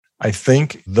I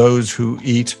think those who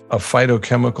eat a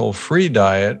phytochemical-free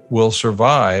diet will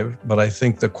survive, but I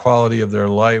think the quality of their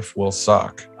life will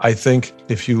suck. I think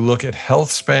if you look at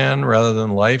health span rather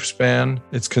than lifespan,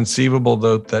 it's conceivable,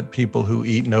 though, that people who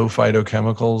eat no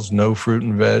phytochemicals, no fruit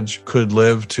and veg, could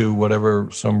live to whatever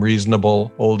some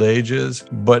reasonable old age is.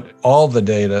 But all the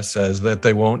data says that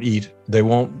they won't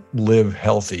live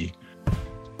healthy.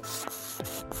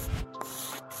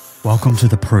 Welcome to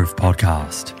the Proof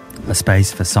Podcast, a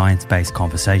space for science-based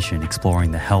conversation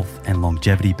exploring the health and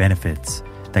longevity benefits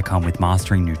that come with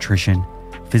mastering nutrition,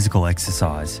 physical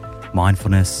exercise,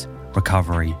 mindfulness,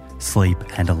 recovery, sleep,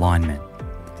 and alignment.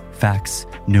 Facts,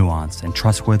 nuance, and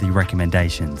trustworthy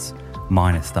recommendations,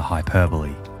 minus the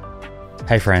hyperbole.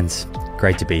 Hey friends,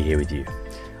 great to be here with you.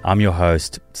 I'm your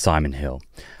host, Simon Hill.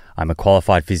 I'm a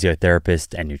qualified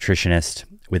physiotherapist and nutritionist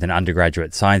with an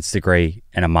undergraduate science degree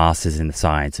and a master's in the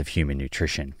science of human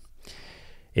nutrition.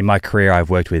 In my career, I've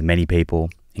worked with many people,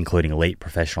 including elite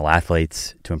professional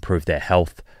athletes, to improve their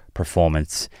health,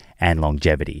 performance, and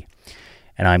longevity.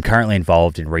 And I'm currently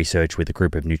involved in research with a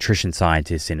group of nutrition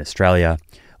scientists in Australia,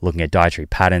 looking at dietary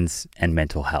patterns and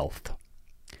mental health.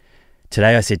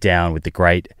 Today, I sit down with the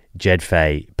great Jed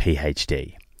Fay,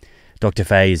 PhD. Dr.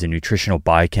 Fay is a nutritional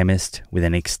biochemist with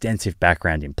an extensive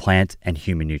background in plant and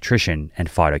human nutrition and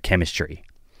phytochemistry.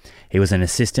 He was an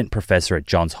assistant professor at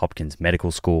Johns Hopkins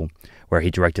Medical School, where he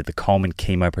directed the Coleman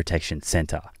Chemoprotection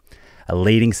Center, a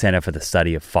leading center for the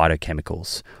study of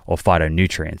phytochemicals, or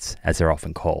phytonutrients as they're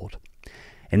often called.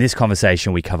 In this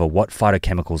conversation, we cover what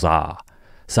phytochemicals are,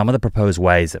 some of the proposed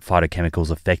ways that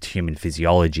phytochemicals affect human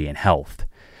physiology and health,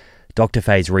 Dr.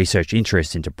 Fay's research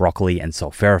interest into broccoli and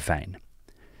sulforaphane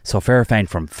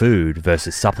from food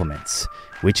versus supplements,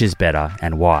 which is better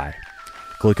and why,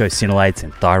 glucosinolates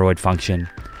and thyroid function,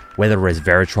 whether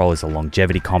resveratrol is a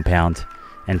longevity compound,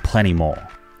 and plenty more.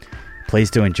 Please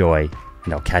do enjoy,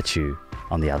 and I'll catch you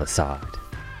on the other side.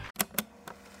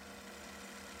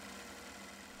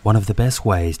 One of the best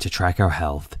ways to track our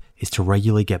health is to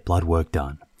regularly get blood work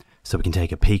done, so we can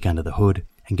take a peek under the hood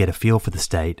and get a feel for the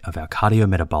state of our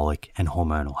cardiometabolic and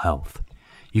hormonal health.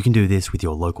 You can do this with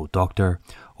your local doctor,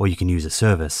 or you can use a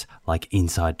service like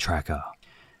Inside Tracker.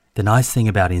 The nice thing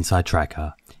about Inside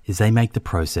Tracker is they make the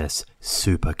process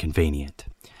super convenient.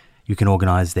 You can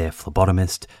organize their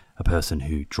phlebotomist, a person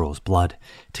who draws blood,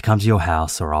 to come to your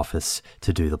house or office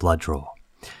to do the blood draw.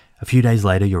 A few days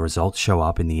later, your results show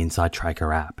up in the Inside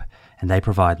Tracker app, and they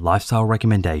provide lifestyle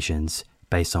recommendations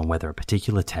based on whether a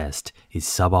particular test is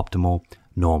suboptimal,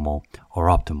 normal, or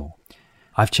optimal.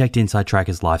 I've checked Inside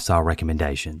Tracker's lifestyle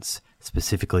recommendations,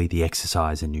 specifically the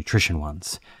exercise and nutrition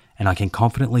ones, and I can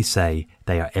confidently say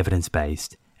they are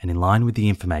evidence-based and in line with the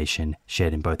information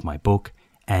shared in both my book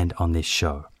and on this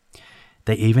show.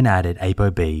 They even added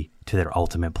ApoB to their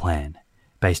ultimate plan,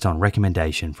 based on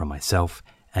recommendation from myself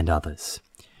and others.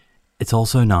 It's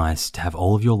also nice to have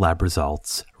all of your lab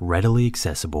results readily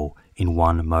accessible in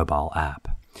one mobile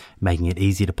app, making it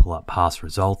easy to pull up past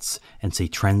results and see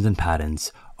trends and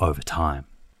patterns over time.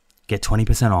 Get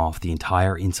 20% off the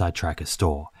entire Inside Tracker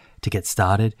store. To get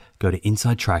started, go to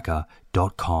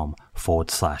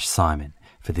insidetracker.com/Simon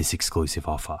for this exclusive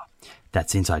offer.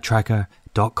 That's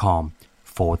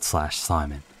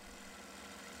insidetracker.com/Simon.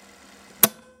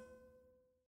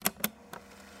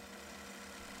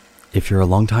 If you're a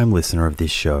long-time listener of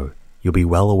this show, you'll be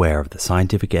well aware of the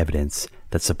scientific evidence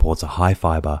that supports a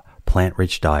high-fiber,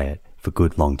 plant-rich diet for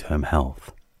good long-term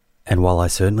health. And while I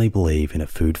certainly believe in a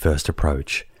food-first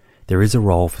approach, there is a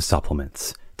role for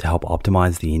supplements to help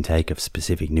optimize the intake of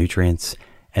specific nutrients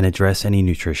and address any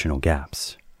nutritional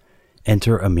gaps.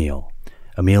 Enter Amil.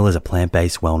 Amil is a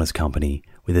plant-based wellness company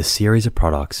with a series of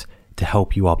products to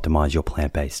help you optimize your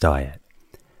plant-based diet.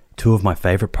 Two of my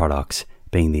favorite products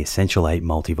being the Essential 8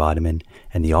 multivitamin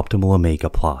and the Optimal Omega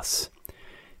Plus.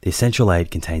 The Essential 8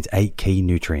 contains 8 key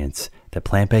nutrients that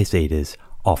plant-based eaters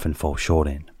often fall short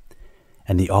in.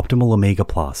 And the Optimal Omega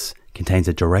Plus contains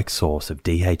a direct source of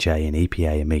DHA and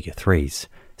EPA omega-3s,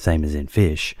 same as in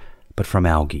fish, but from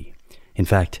algae. In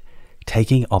fact,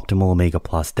 taking Optimal Omega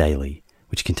Plus daily,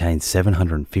 which contains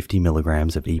 750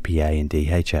 milligrams of EPA and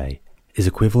DHA, is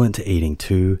equivalent to eating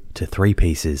 2 to 3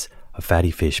 pieces of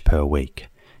fatty fish per week,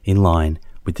 in line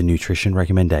with the nutrition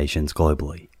recommendations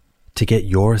globally. To get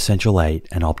your Essential 8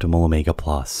 and Optimal Omega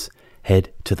Plus,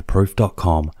 head to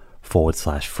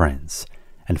theproof.com/friends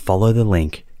and follow the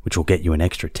link, which will get you an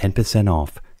extra 10%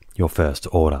 off your first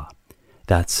order.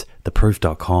 That's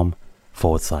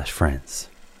theproof.com/friends.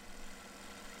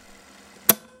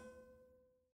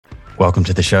 Welcome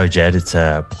to the show, Jed. It's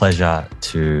a pleasure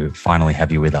to finally have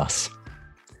you with us.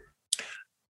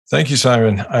 Thank you,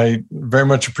 Simon. I very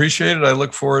much appreciate it. I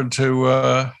look forward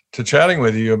to chatting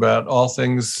with you about all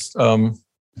things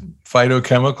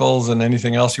phytochemicals and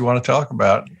anything else you want to talk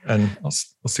about, and we'll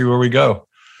see where we go.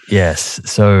 Yes.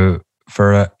 So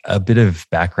for a bit of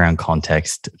background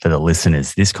context for the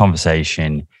listeners, this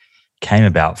conversation came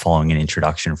about following an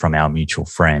introduction from our mutual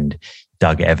friend,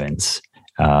 Doug Evans.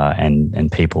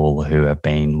 And people who have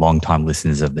been longtime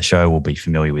listeners of the show will be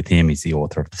familiar with him. He's the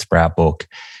author of the Sprout book,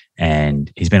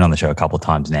 and he's been on the show a couple of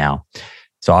times now.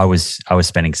 So I was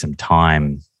spending some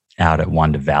time out at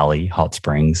Wonder Valley Hot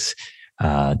Springs,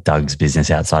 Doug's business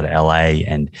outside of LA.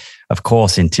 And of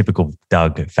course, in typical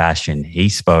Doug fashion, he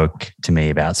spoke to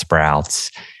me about Sprouts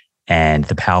and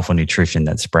the powerful nutrition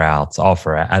that Sprouts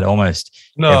offer at almost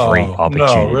every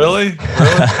opportunity. No, really?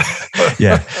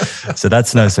 Yeah. So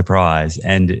that's no surprise.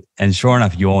 And sure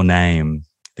enough, your name,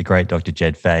 the great Dr.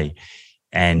 Jed Fay,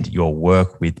 and your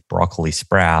work with broccoli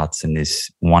sprouts and this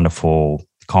wonderful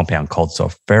compound called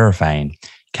sulforaphane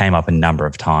came up a number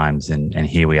of times. And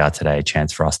here we are today, a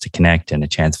chance for us to connect and a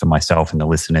chance for myself and the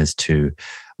listeners to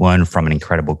learn from an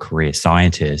incredible career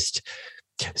scientist.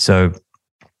 So,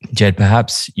 Jed,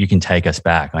 perhaps you can take us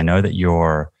back. I know that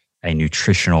you're a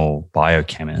nutritional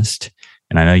biochemist,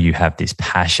 and I know you have this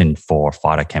passion for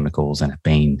phytochemicals and have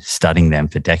been studying them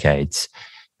for decades,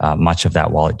 much of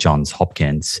that while at Johns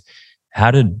Hopkins. How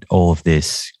did all of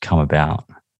this come about?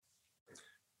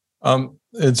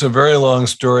 It's a very long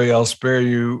story. I'll spare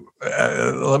you.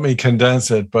 Let me condense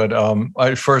it. But I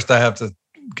have to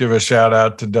give a shout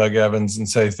out to Doug Evans and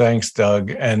say thanks,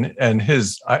 Doug. And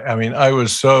his, I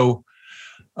was so,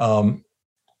 I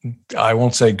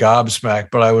won't say gobsmacked,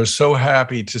 but I was so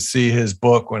happy to see his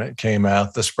book when it came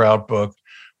out, the Sprout book,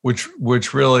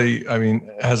 which really,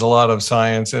 has a lot of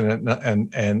science in it,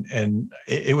 and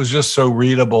it was just so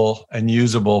readable and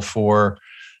usable for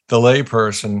the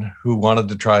layperson who wanted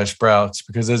to try sprouts.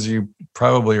 Because as you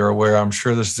probably are aware, I'm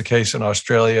sure this is the case in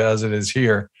Australia as it is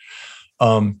here.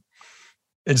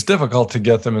 It's difficult to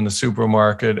get them in the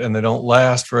supermarket, and they don't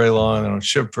last very long. They don't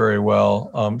ship very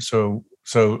well. So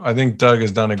I think Doug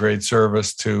has done a great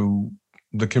service to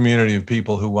the community of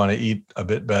people who want to eat a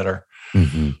bit better.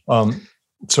 Mm-hmm.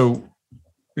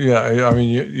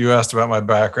 You asked about my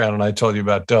background and I told you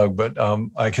about Doug, but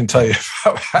I can tell you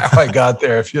how I got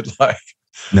there if you'd like.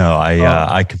 No,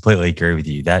 I completely agree with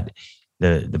you that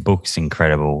the book's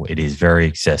incredible. It is very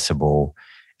accessible.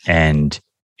 And,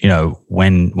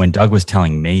 when Doug was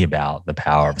telling me about the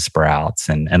power of sprouts,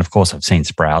 and of course I've seen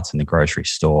sprouts in the grocery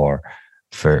store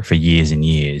for years and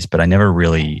years, but I never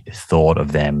really thought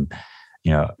of them,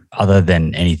 other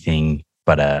than anything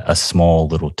but a small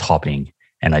little topping.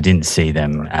 And I didn't see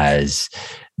them as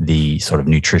the sort of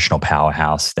nutritional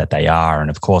powerhouse that they are. And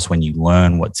of course, when you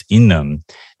learn what's in them,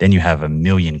 then you have a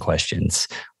million questions.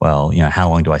 Well, how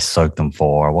long do I soak them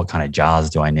for? What kind of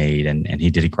jars do I need? And he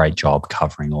did a great job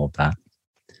covering all of that.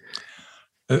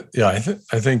 I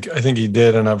think he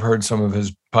did, and I've heard some of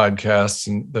his podcasts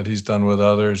and that he's done with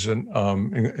others,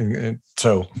 and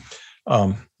so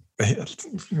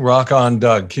rock on,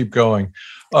 Doug. Keep going.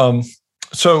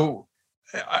 So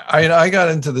I got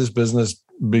into this business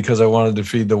because I wanted to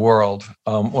feed the world.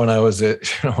 When I was a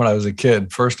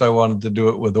kid, first I wanted to do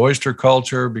it with oyster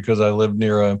culture because I lived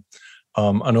near an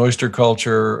oyster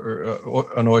aquaculture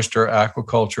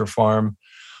farm.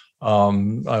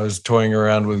 I was toying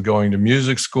around with going to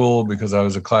music school because I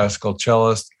was a classical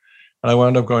cellist, and I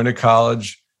wound up going to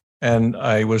college, and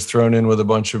I was thrown in with a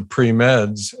bunch of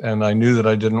pre-meds, and I knew that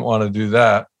I didn't want to do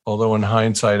that, although in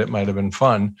hindsight it might have been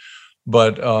fun.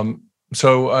 But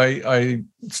so I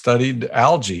studied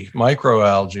algae,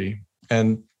 microalgae,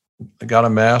 and I got a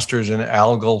master's in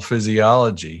algal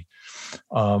physiology.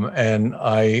 And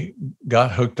I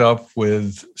got hooked up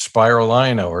with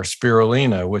spirulina or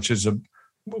spirulina,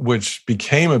 which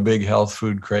became a big health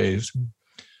food craze.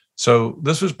 So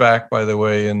this was back, by the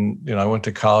way, and I went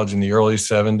to college in the early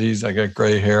 70s. I got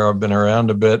gray hair. I've been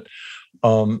around a bit,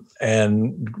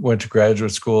 and went to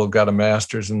graduate school. Got a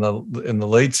master's in the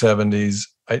late 70s.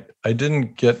 I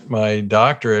didn't get my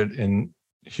doctorate in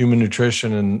human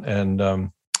nutrition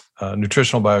and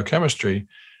nutritional biochemistry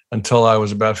until I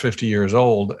was about 50 years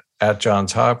old at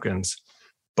Johns Hopkins.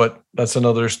 But that's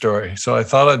another story. So I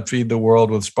thought I'd feed the world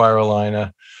with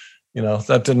spirulina.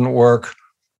 That didn't work.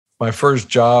 My first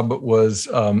job was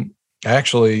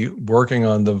actually working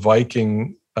on the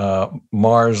Viking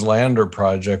Mars lander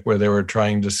project, where they were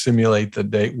trying to simulate the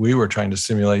data. We were trying to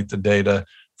simulate the data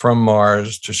from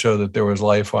Mars to show that there was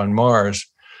life on Mars.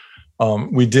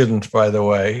 We didn't, by the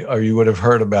way, or you would have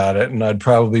heard about it, and I'd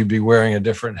probably be wearing a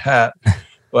different hat.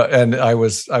 Well, and I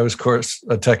was of course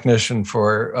a technician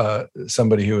for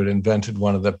somebody who had invented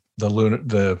one of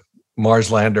the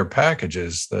Mars lander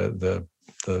packages, the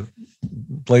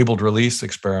labeled release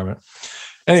experiment.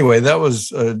 Anyway, that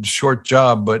was a short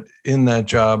job, but in that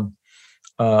job,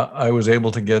 I was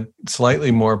able to get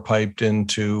slightly more piped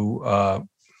into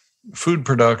food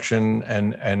production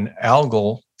and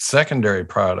algal secondary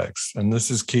products. And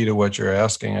this is key to what you're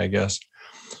asking, I guess.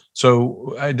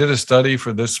 So I did a study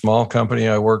for this small company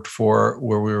I worked for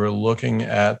where we were looking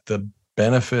at the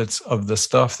benefits of the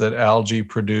stuff that algae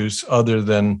produce other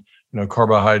than,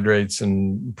 carbohydrates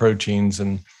and proteins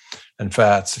and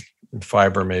fats and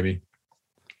fiber maybe.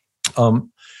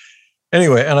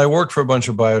 Anyway, and I worked for a bunch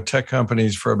of biotech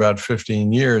companies for about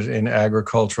 15 years in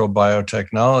agricultural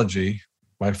biotechnology.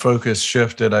 My focus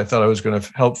shifted. I thought I was going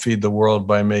to help feed the world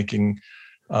by making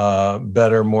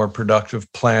better, more productive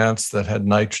plants that had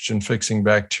nitrogen-fixing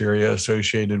bacteria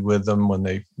associated with them when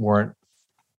they weren't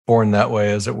born that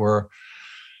way, as it were.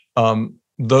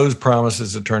 Those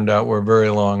promises, it turned out, were very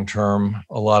long-term.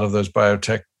 A lot of those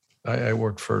biotech, I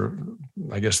worked for,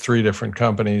 I guess, 3 different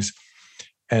companies,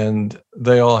 and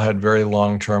they all had very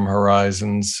long-term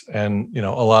horizons and, a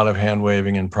lot of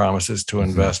hand-waving and promises to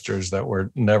investors that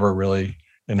were never really,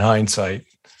 in hindsight,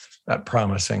 that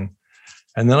promising.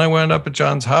 And then I wound up at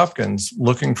Johns Hopkins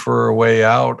looking for a way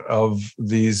out of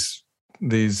these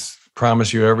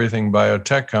promise you everything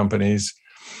biotech companies.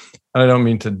 And I don't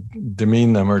mean to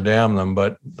demean them or damn them,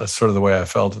 but that's sort of the way I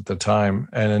felt at the time.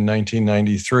 And in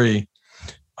 1993,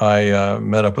 I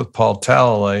met up with Paul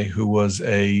Talalay, who was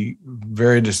a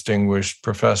very distinguished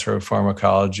professor of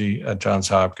pharmacology at Johns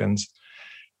Hopkins.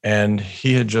 And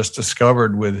he had just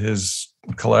discovered with his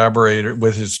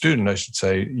student, I should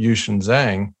say, Yushin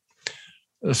Zhang,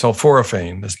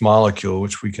 sulforaphane, this molecule,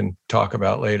 which we can talk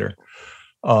about later.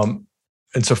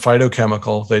 It's a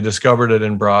phytochemical. They discovered it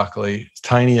in broccoli,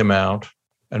 tiny amount.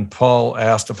 And Paul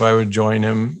asked if I would join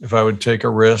him, if I would take a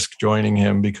risk joining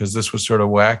him, because this was sort of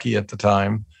wacky at the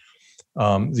time.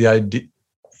 The idea,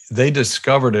 they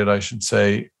discovered it, I should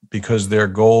say, because their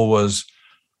goal was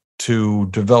to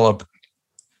develop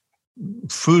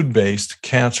food-based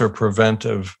cancer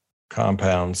preventive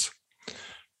compounds.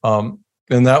 And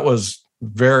that was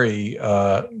very,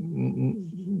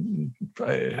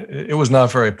 it was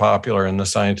not very popular in the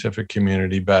scientific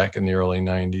community back in the early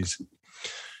 90s.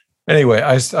 Anyway,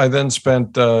 I then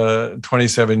spent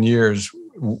 27 years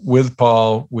with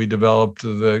Paul. We developed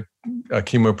the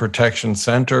Chemoprotection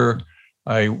Center.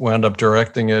 I wound up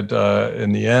directing it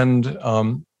in the end.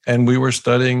 And we were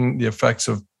studying the effects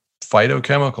of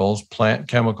phytochemicals, plant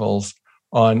chemicals,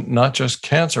 on not just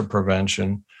cancer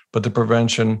prevention, but the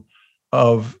prevention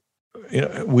of,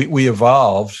 we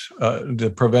evolved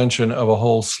the prevention of a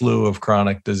whole slew of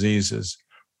chronic diseases.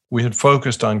 We had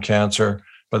focused on cancer.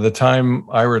 By the time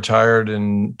I retired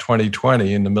in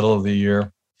 2020, in the middle of the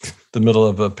year, the middle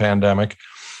of a pandemic,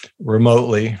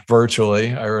 remotely,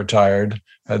 virtually, I retired,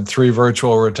 had 3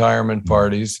 virtual retirement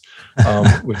parties,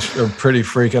 which are pretty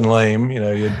freaking lame.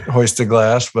 You hoist a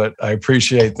glass, but I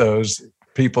appreciate those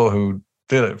people who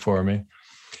did it for me.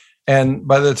 And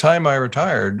by the time I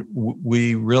retired,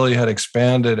 we really had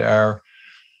expanded our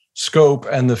scope,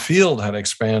 and the field had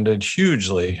expanded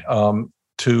hugely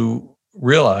to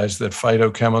realize that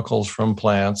phytochemicals from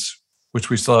plants, which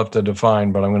we still have to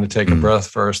define, but I'm going to take a breath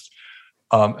first,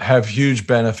 have huge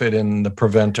benefit in the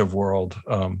preventive world.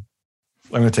 I'm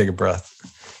going to take a breath.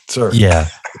 Sir. Yeah.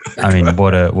 I mean,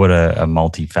 what a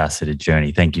multifaceted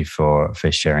journey. Thank you for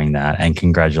sharing that, and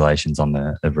congratulations on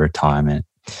the retirement.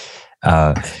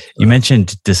 You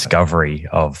mentioned discovery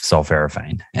of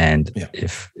sulforaphane, and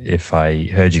if I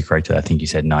heard you correctly, I think you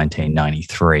said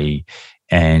 1993,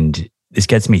 and this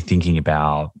gets me thinking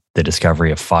about the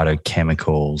discovery of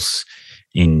phytochemicals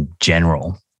in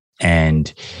general.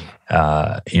 And,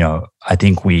 I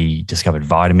think we discovered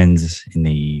vitamins in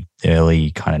the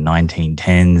early kind of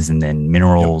 1910s, and then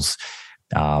minerals.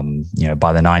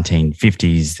 By the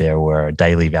 1950s, there were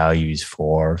daily values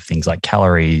for things like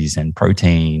calories and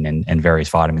protein and various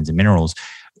vitamins and minerals.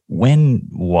 When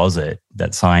was it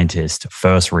that scientists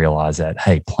first realized that,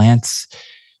 hey, plants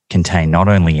contain not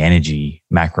only energy,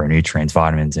 macronutrients,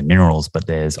 vitamins, and minerals, but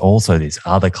there's also this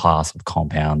other class of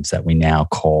compounds that we now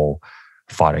call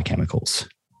phytochemicals?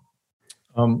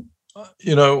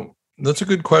 That's a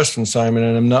good question, Simon,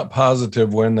 and I'm not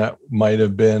positive when that might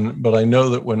have been, but I know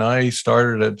that when I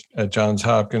started at Johns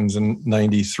Hopkins in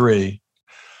 93,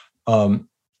 the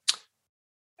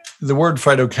word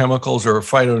phytochemicals, or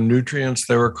phytonutrients,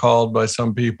 they were called by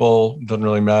some people, doesn't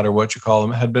really matter what you call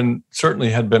them, had been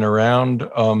around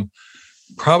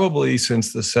probably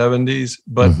since the 70s.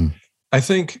 But I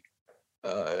think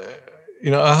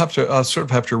I'll sort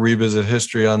of have to revisit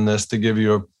history on this to give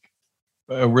you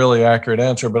a really accurate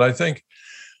answer. But I think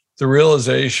the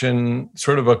realization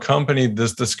sort of accompanied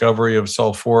this discovery of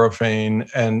sulforaphane,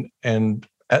 and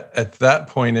at that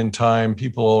point in time,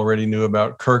 people already knew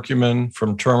about curcumin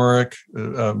from turmeric,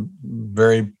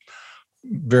 very,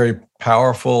 very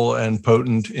powerful and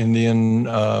potent Indian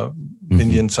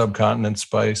subcontinent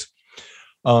spice.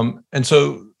 And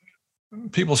so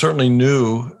people certainly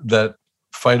knew that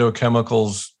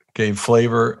phytochemicals gave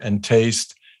flavor and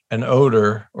taste and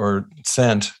odor or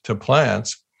scent to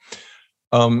plants.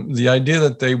 The idea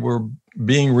that they were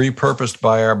being repurposed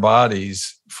by our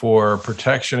bodies for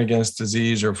protection against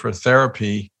disease or for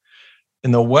therapy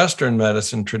in the Western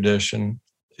medicine tradition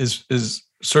is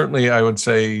certainly, I would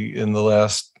say, in the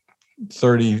last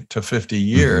 30 to 50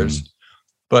 years.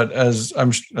 But as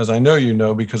I know you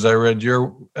know, because I read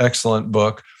your excellent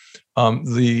book,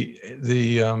 the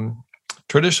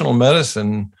traditional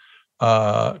medicine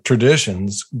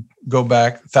traditions go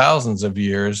back thousands of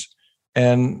years,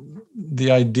 and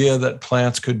the idea that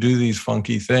plants could do these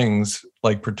funky things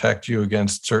like protect you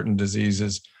against certain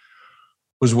diseases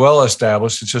was well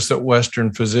established. It's just that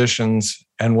Western physicians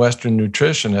and Western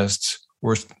nutritionists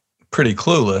were pretty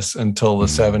clueless until the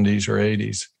 70s or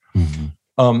 80s.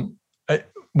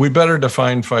 We better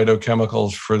define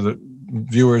phytochemicals for the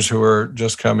viewers who are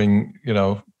just coming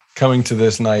to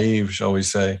this naive, shall we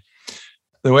say.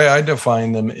 The way I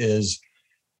define them is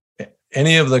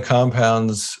any of the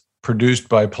compounds produced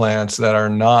by plants that are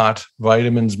not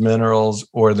vitamins, minerals,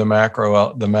 or the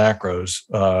macros,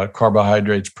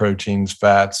 carbohydrates, proteins,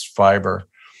 fats, fiber.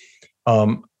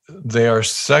 They are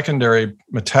secondary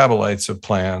metabolites of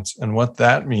plants. And what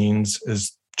that means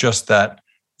is just that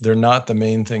they're not the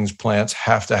main things plants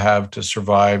have to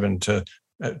survive and to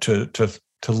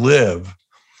live,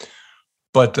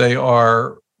 but they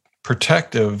are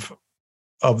protective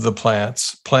of the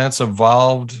plants. Plants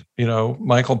evolved,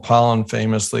 Michael Pollan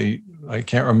famously, I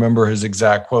can't remember his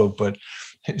exact quote, but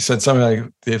he said something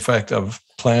like the effect of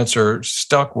plants are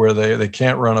stuck where they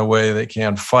can't run away, they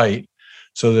can't fight.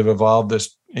 So they've evolved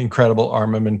this incredible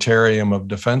armamentarium of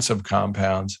defensive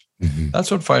compounds.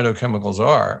 That's what phytochemicals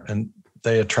are. And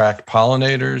they attract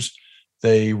pollinators,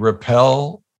 they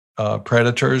repel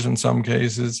predators in some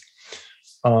cases.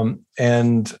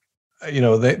 And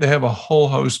they have a whole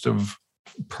host of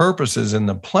purposes in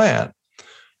the plant.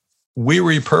 We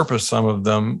repurpose some of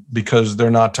them because they're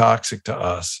not toxic to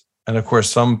us. And of course,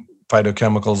 some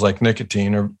phytochemicals like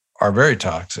nicotine are very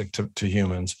toxic to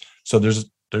humans. So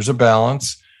there's a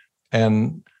balance.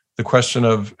 And the question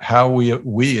of how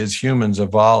we as humans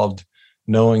evolved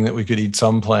knowing that we could eat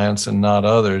some plants and not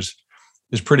others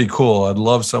is pretty cool. I'd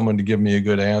love someone to give me a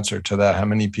good answer to that. How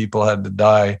many people had to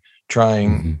die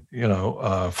trying,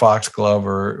 foxglove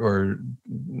or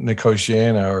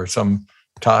nicotiana or some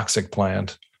toxic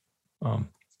plant?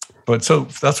 But so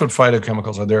that's what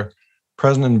phytochemicals are. They're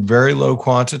present in very low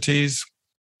quantities,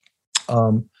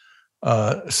 milligram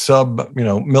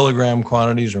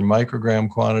quantities or microgram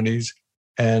quantities.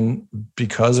 And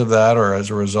because of that, or as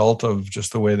a result of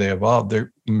just the way they evolved,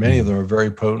 many of them are very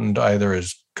potent, either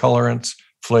as colorants,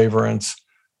 flavorants,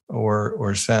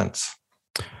 or scents.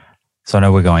 So I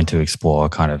know we're going to explore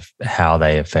kind of how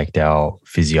they affect our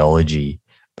physiology,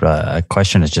 but a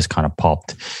question has just kind of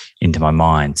popped into my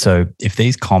mind. So if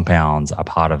these compounds are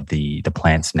part of the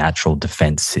plant's natural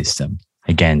defense system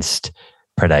against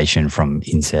predation from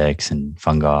insects and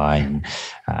fungi and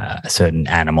certain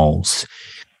animals,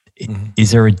 is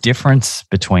there a difference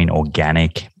between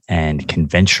organic and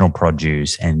conventional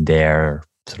produce and their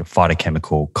sort of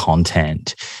phytochemical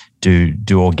content? Do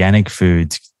organic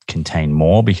foods contain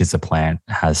more because the plant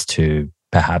has to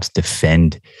perhaps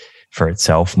defend for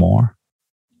itself more?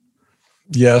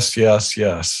 Yes.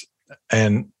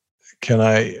 And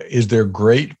is there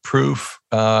great proof?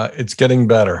 It's getting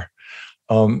better.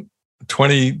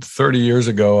 20, 30 years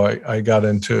ago, I got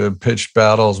into pitched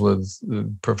battles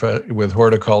with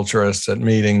horticulturists at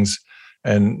meetings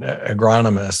and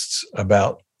agronomists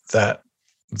about that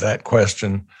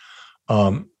question.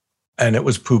 And it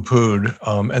was poo-pooed.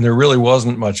 And there really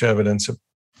wasn't much evidence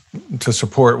to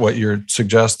support what you're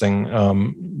suggesting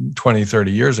 20,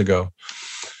 30 years ago.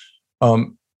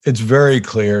 It's very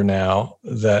clear now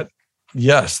that,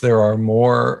 yes, there are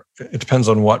more. It depends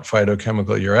on what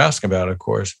phytochemical you're asking about, of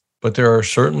course, but there are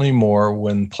certainly more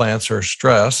when plants are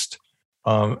stressed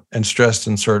and stressed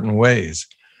in certain ways.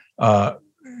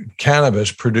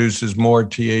 Cannabis produces more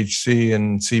THC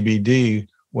and CBD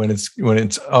when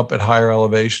it's up at higher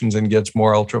elevations and gets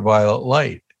more ultraviolet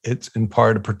light. It's in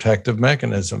part a protective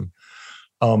mechanism.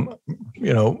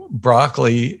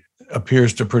 Broccoli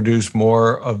appears to produce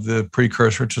more of the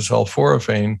precursor to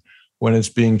sulforaphane when it's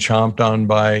being chomped on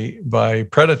by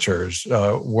predators,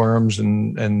 worms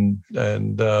and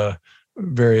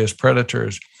various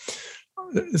predators.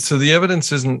 So the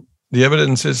evidence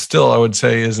is still, I would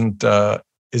say, isn't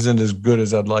as good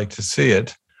as I'd like to see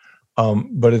it,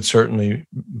 but it's certainly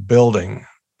building.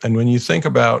 And when you think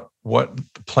about what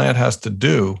the plant has to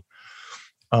do,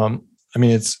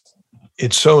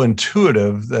 it's so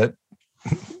intuitive that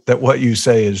what you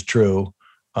say is true.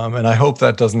 And I hope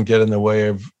that doesn't get in the way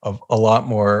of a lot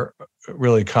more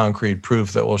really concrete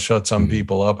proof that will shut some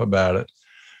people up about it.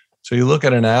 So you look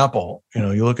at an apple,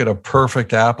 you look at a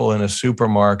perfect apple in a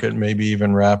supermarket, maybe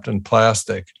even wrapped in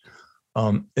plastic.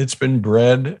 It's been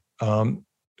bred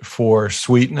for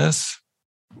sweetness.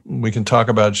 We can talk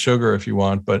about sugar if you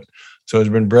want, but so it's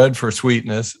been bred for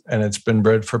sweetness, and it's been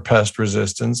bred for pest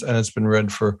resistance, and it's been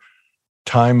bred for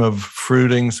time of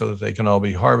fruiting so that they can all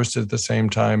be harvested at the same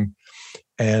time.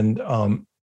 And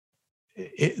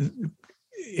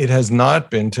it has not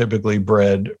been typically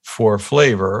bred for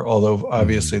flavor, although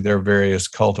obviously there are various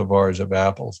cultivars of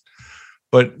apples.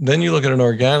 But then you look at an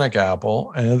organic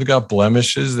apple, and they've got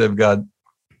blemishes. They've got,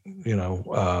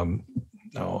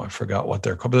 I forgot what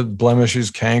they're called, but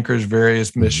blemishes, cankers,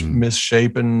 various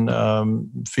misshapen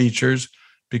features,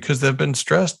 because they've been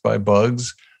stressed by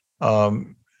bugs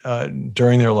during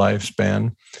their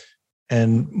lifespan.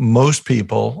 And most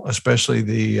people, especially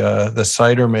the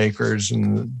cider makers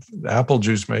and the apple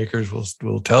juice makers,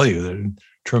 will tell you there's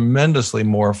tremendously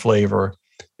more flavor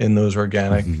in those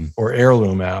organic or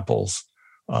heirloom apples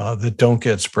that don't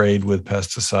get sprayed with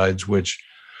pesticides, which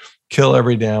kill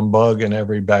every damn bug and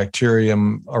every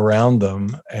bacterium around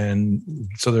them. And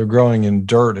so they're growing in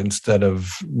dirt instead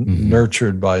of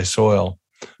nurtured by soil.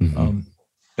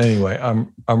 Anyway,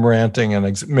 I'm ranting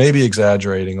and maybe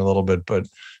exaggerating a little bit, but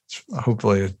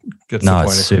hopefully it gets the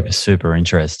point. No, it's super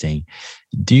interesting.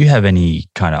 Do you have any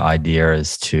kind of idea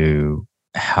as to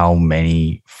how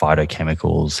many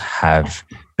phytochemicals have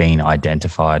been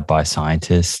identified by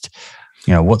scientists?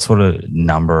 What sort of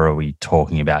number are we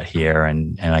talking about here?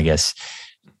 And I guess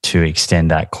to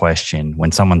extend that question,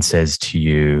 when someone says to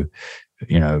you,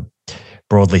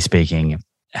 broadly speaking,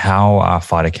 how are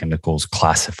phytochemicals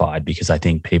classified? Because I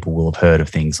think people will have heard of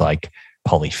things like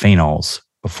polyphenols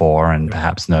before and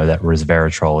perhaps know that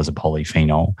resveratrol is a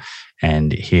polyphenol.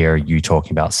 And here you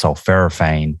talking about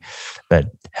sulforaphane, but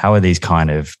how are these kind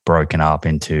of broken up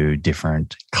into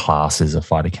different classes of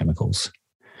phytochemicals?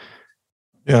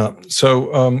 Yeah.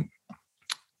 So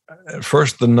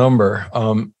first, the number.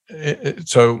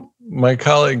 So my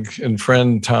colleague and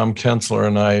friend Tom Kensler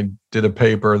and I did a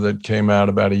paper that came out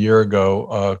about a year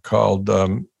ago called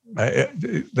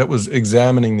that was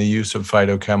examining the use of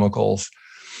phytochemicals.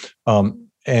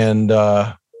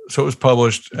 So it was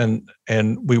published,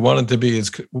 and we wanted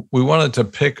to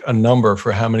pick a number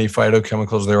for how many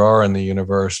phytochemicals there are in the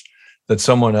universe that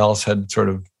someone else had sort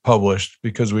of published,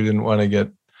 because we didn't want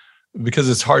to because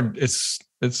it's hard. It's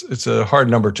a hard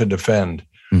number to defend,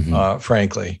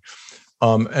 frankly.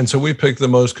 And so we picked the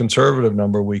most conservative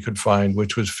number we could find,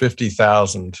 which was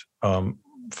 50,000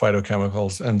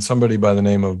 phytochemicals. And somebody by the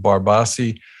name of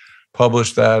Barbasi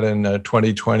published that in a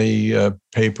 2020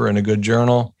 paper in a good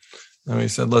journal. And we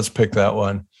said, let's pick that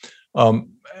one.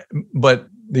 But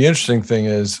the interesting thing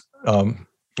is,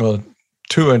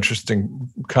 two interesting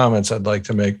comments I'd like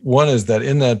to make. One is that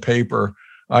in that paper,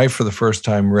 I, for the first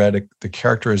time, read the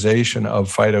characterization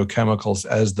of phytochemicals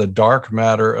as the dark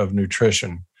matter of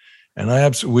nutrition. And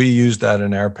we used that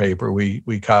in our paper.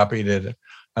 We copied it.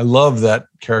 I love that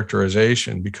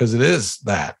characterization because it is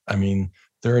that. I mean,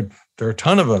 there are a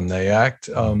ton of them. They act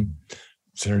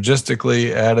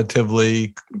synergistically,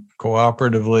 additively,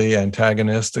 cooperatively,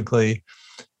 antagonistically,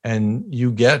 and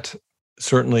you get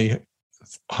certainly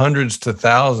hundreds to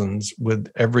thousands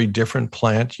with every different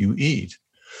plant you eat.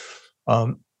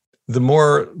 The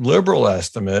more liberal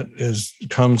estimate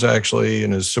comes actually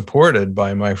and is supported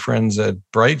by my friends at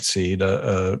Brightseed,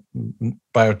 a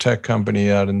biotech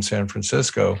company out in San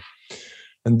Francisco.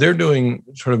 And they're doing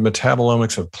sort of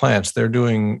metabolomics of plants. They're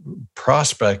doing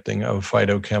prospecting of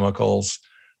phytochemicals,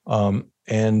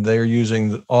 and they're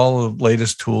using all the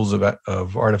latest tools of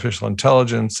artificial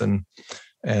intelligence and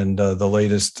the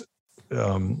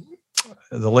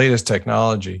latest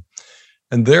technology.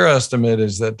 And their estimate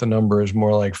is that the number is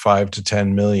more like 5 to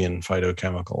 10 million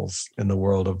phytochemicals in the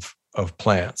world of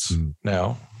plants.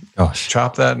 Now,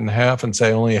 chop that in half and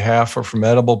say only half are from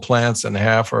edible plants and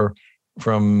half are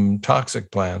from toxic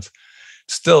plants.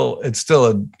 It's still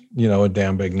a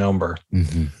damn big number.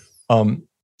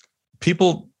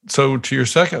 People. So to your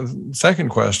second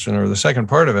question, or the second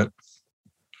part of it,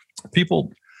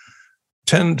 people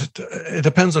it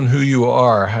depends on who you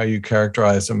are, how you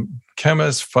characterize them.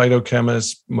 Chemists,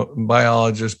 phytochemists,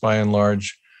 biologists, by and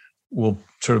large, will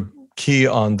sort of key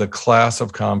on the class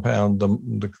of compound,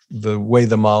 the way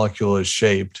the molecule is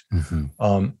shaped.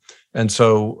 And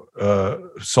so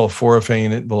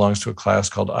sulforaphane, it belongs to a class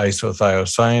called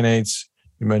isothiocyanates.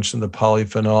 You mentioned the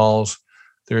polyphenols.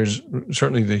 There's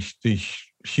certainly the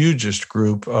hugest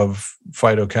group of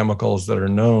phytochemicals that are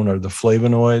known are the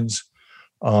flavonoids.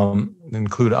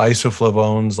 Include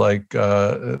isoflavones like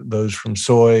those from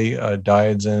soy,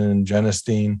 diazinon,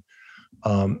 genistein.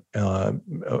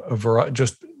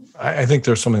 I think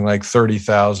there's something like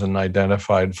 30,000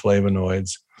 identified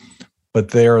flavonoids, but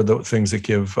they are the things that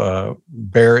give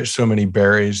so many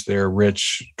berries. They're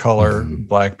rich color: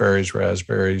 blackberries,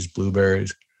 raspberries,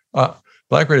 blueberries.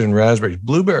 Blackberries and raspberries.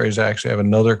 Blueberries actually have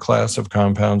another class of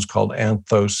compounds called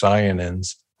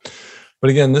anthocyanins. But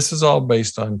again, this is all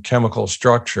based on chemical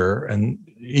structure, and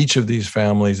each of these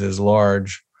families is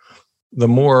large. The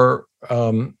more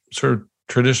sort of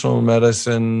traditional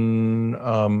medicine,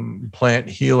 plant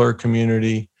healer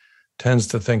community tends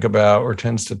to think about or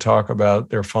tends to talk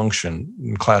about their function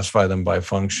and classify them by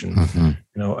function.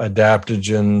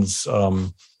 Adaptogens,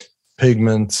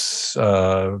 pigments,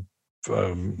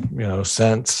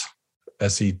 scents,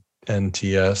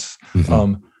 SENTS,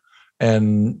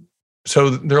 and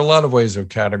so there are a lot of ways of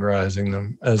categorizing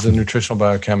them. As a nutritional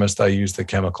biochemist, I use the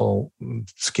chemical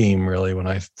scheme really when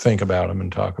I think about them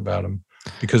and talk about them,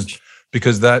 because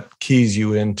that keys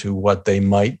you into what they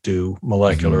might do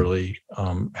molecularly,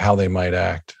 how they might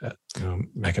act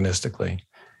mechanistically.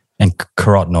 And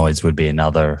carotenoids would be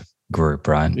another group,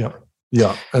 right?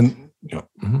 Yeah.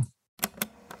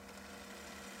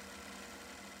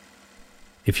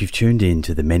 If you've tuned in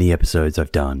to the many episodes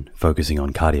I've done focusing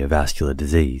on cardiovascular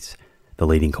disease, the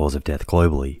leading cause of death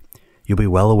globally, you'll be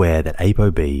well aware that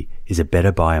ApoB is a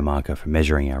better biomarker for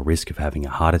measuring our risk of having a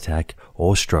heart attack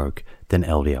or stroke than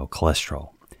LDL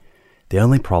cholesterol. The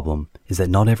only problem is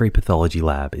that not every pathology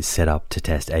lab is set up to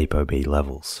test ApoB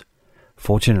levels.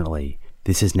 Fortunately,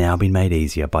 this has now been made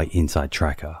easier by Inside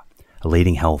Tracker, a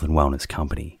leading health and wellness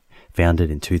company,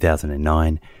 founded in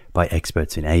 2009 by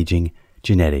experts in aging,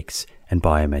 genetics, and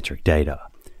biometric data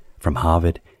from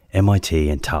Harvard, MIT,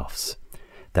 and Tufts,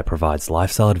 that provides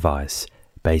lifestyle advice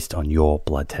based on your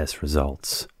blood test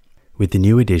results. With the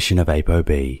new edition of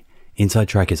ApoB, Inside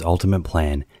Tracker's ultimate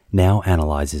plan now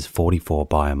analyzes 44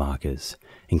 biomarkers,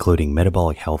 including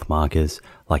metabolic health markers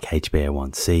like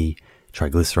HbA1c,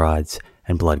 triglycerides,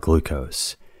 and blood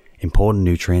glucose, important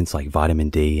nutrients like vitamin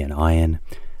D and iron,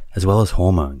 as well as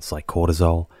hormones like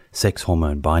cortisol, sex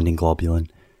hormone binding globulin,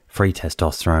 free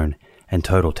testosterone, and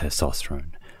total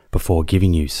testosterone, before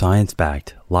giving you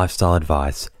science-backed lifestyle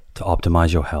advice to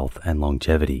optimize your health and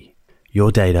longevity.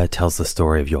 Your data tells the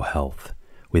story of your health.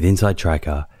 With Inside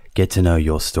Tracker, get to know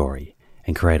your story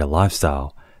and create a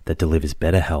lifestyle that delivers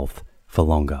better health for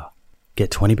longer. Get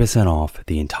 20% off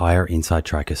the entire Inside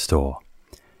Tracker store.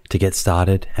 To get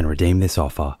started and redeem this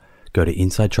offer, go to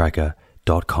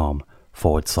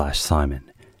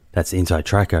insidetracker.com/Simon. That's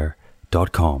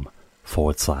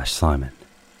insidetracker.com/Simon.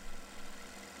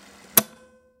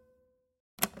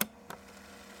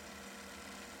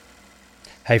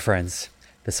 Hey friends,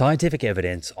 the scientific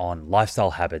evidence on lifestyle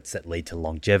habits that lead to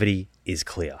longevity is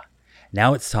clear.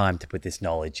 Now it's time to put this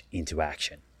knowledge into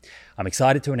action. I'm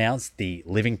excited to announce the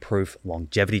Living Proof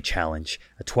Longevity Challenge,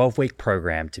 a 12-week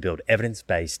program to build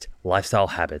evidence-based lifestyle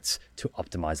habits to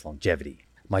optimize longevity.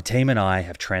 My team and I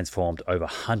have transformed over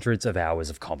hundreds of hours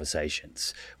of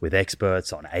conversations with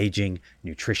experts on aging,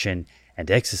 nutrition, and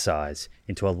exercise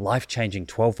into a life-changing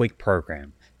 12-week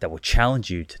program that will challenge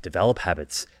you to develop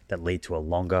habits that lead to a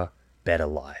longer, better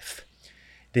life.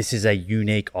 This is a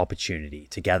unique opportunity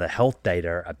to gather health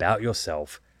data about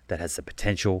yourself that has the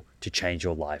potential to change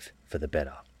your life for the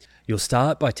better. You'll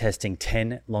start by testing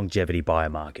 10 longevity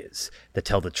biomarkers that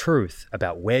tell the truth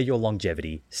about where your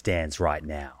longevity stands right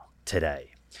now,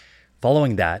 today.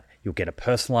 Following that, you'll get a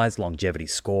personalized longevity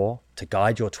score to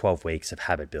guide your 12 weeks of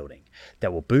habit building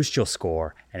that will boost your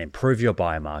score and improve your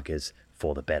biomarkers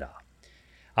for the better.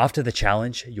 After the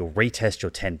challenge, you'll retest your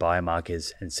 10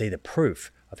 biomarkers and see the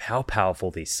proof of how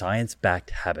powerful these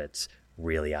science-backed habits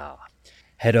really are.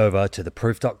 Head over to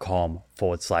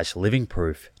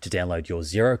theproof.com/livingproof to download your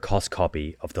zero-cost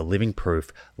copy of the Living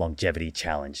Proof Longevity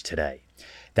Challenge today.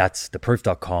 That's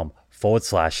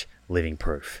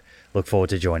theproof.com/livingproof. Look forward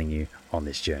to joining you on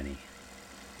this journey.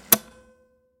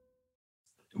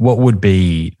 What would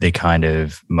be the kind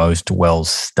of most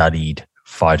well-studied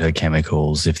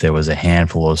phytochemicals, if there was a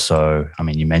handful or so? I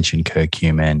mean, you mentioned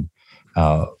curcumin.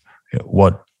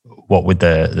 What what would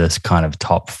this kind of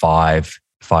top 5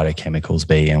 phytochemicals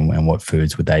be, and what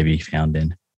foods would they be found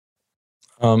in?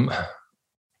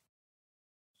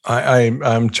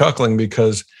 I'm chuckling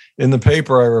because in the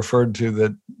paper I referred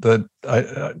to that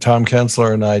Tom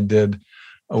Kensler and I did,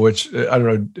 which I don't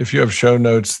know if you have show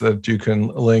notes that you can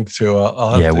link to.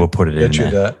 I'll have to we'll put it get in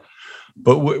you there. that.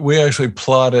 But we actually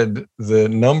plotted the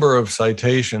number of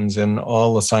citations in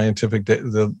all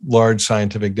the large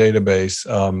scientific database,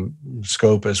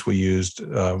 Scopus we used,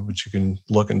 which you can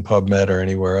look in PubMed or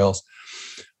anywhere else.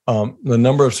 The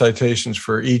number of citations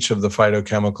for each of the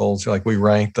phytochemicals, like we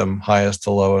ranked them highest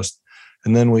to lowest.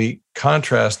 And then we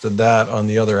contrasted that on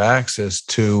the other axis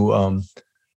to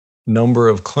number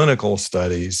of clinical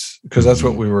studies, because that's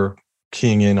what we were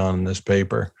keying in on in this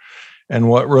paper. And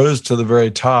what rose to the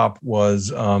very top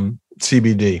was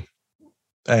CBD.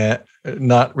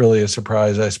 Not really a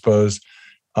surprise, I suppose.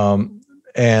 And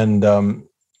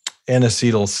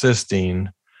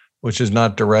N-acetylcysteine, which is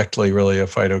not directly really a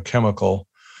phytochemical.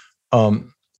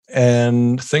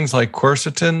 And things like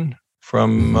quercetin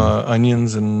from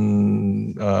onions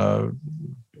and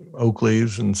oak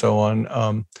leaves and so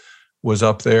on was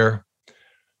up there.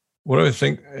 What do I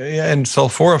think? And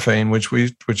sulforaphane,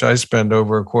 which I spent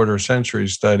over a quarter century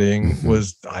studying,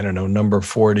 was, I don't know, number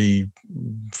 40,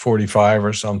 45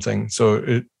 or something.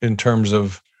 So in terms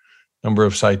of number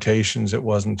of citations, it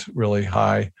wasn't really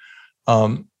high. I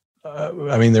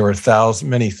mean, there were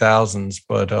many thousands,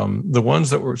 but the ones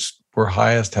that were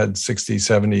highest had 60,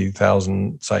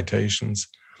 70,000 citations.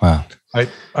 Wow. I'm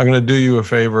going to do you a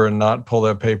favor and not pull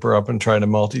that paper up and try to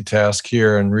multitask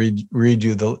here and read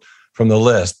you from the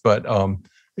list, but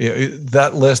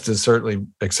that list is certainly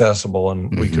accessible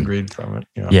and we could read from it.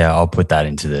 Yeah, I'll put that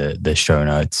into the show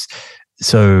notes.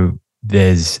 So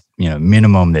there's,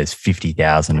 minimum there's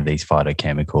 50,000 of these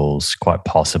phytochemicals. Quite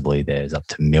possibly there's up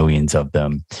to millions of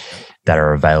them that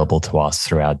are available to us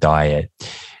through our diet.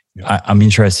 Yeah. I'm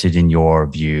interested in your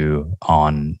view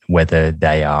on whether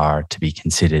they are to be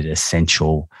considered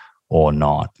essential or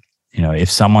not.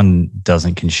 If someone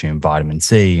doesn't consume vitamin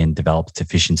C and develops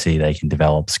deficiency, they can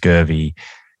develop scurvy.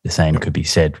 The same could be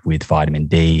said with vitamin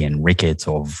D and rickets,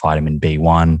 or vitamin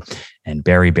B1 and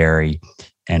beriberi.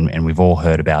 And we've all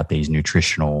heard about these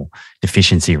nutritional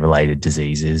deficiency-related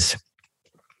diseases,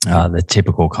 the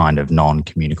typical kind of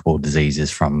non-communicable diseases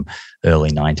from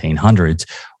early 1900s.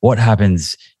 What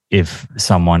happens if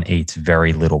someone eats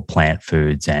very little plant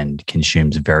foods and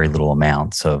consumes very little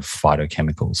amounts of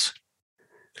phytochemicals?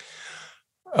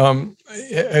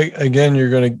 Again, you're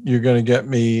gonna get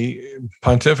me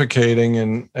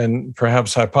pontificating and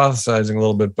perhaps hypothesizing a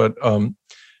little bit, but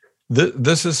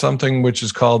this is something which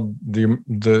is called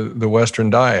the Western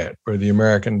diet or the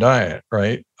American diet,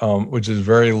 right? Which is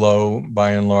very low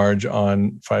by and large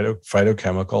on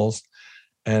phytochemicals,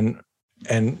 and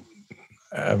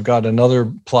I've got another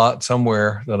plot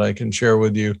somewhere that I can share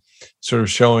with you, sort of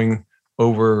showing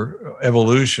over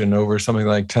evolution over something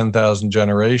like 10,000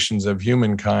 generations of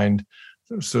humankind.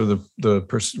 So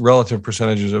the relative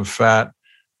percentages of fat,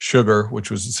 sugar,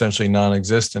 which was essentially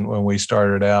non-existent when we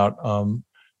started out,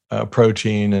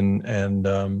 protein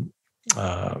and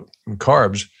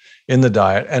carbs in the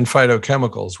diet, and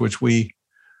phytochemicals, which we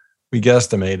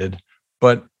guesstimated.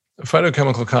 But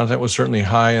phytochemical content was certainly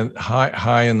high in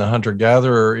the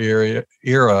hunter-gatherer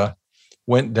era,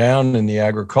 went down in the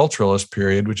agriculturalist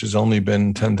period, which has only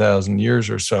been 10,000 years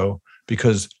or so,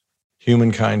 because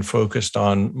humankind focused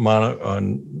on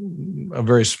a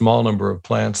very small number of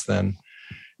plants then,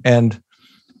 and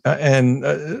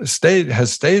has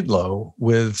stayed low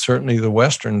with certainly the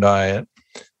Western diet,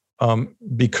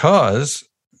 because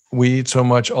we eat so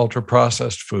much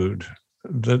ultra-processed food.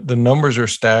 The numbers are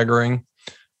staggering.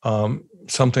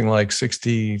 Something like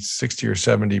 60 or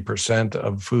 70%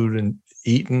 of food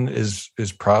eaten is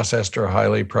processed or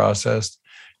highly processed,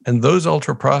 and those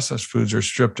ultra-processed foods are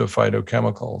stripped of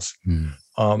phytochemicals,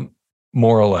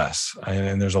 more or less.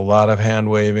 And there's a lot of hand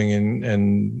waving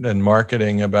and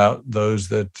marketing about those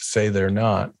that say they're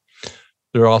not.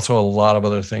 There are also a lot of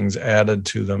other things added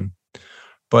to them,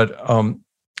 but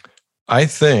I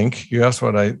think you asked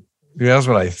what I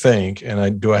think,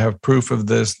 and do I have proof of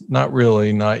this? Not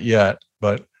really, not yet.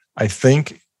 But I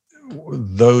think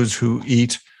those who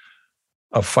eat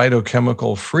a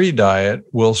phytochemical-free diet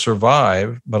will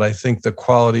survive, but I think the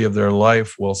quality of their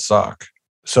life will suck.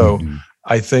 So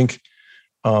I think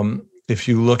if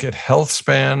you look at health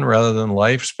span rather than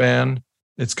lifespan,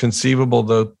 it's conceivable,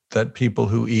 though, that people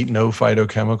who eat no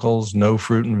phytochemicals, no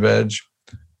fruit and veg,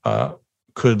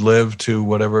 could live to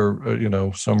whatever,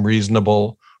 some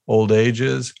reasonable old age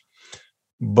is.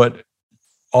 But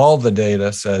all the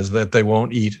data says that they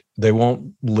won't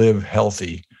live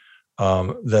healthy,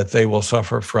 that they will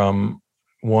suffer from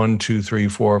 1, 2, 3,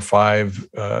 4, 5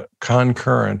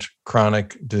 concurrent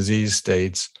chronic disease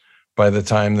states by the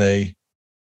time they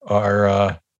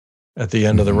are at the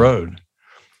end of the road.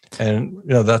 And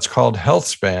that's called health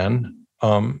span.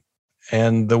 And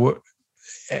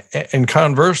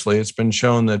conversely, it's been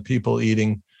shown that people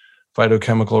eating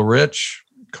phytochemical rich,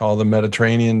 call them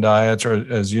Mediterranean diets, or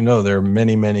as you know, there are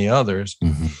many, many others.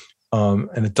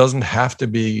 And it doesn't have to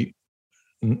be,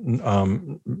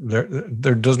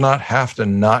 there does not have to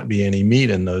not be any meat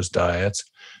in those diets.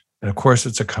 And of course,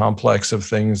 it's a complex of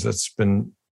things that's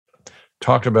been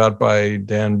talked about by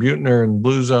Dan Buettner and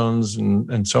Blue Zones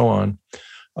and so on,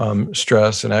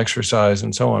 stress and exercise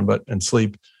and so on, and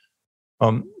sleep.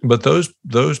 But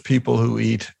those people who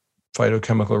eat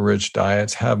phytochemical rich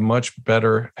diets have much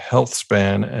better health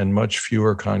span and much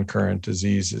fewer concurrent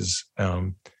diseases.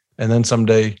 And then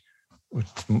someday,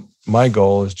 my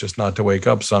goal is just not to wake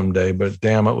up someday, but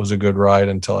damn, it was a good ride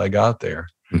until I got there.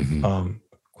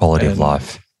 Quality of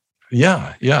life.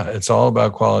 Yeah. It's all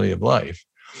about quality of life.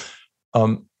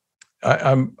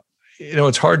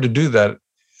 It's hard to do that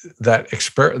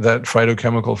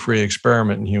phytochemical free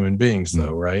experiment in human beings,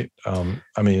 though, right?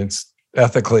 It's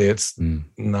ethically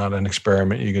not an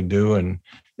experiment you could do, and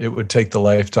it would take the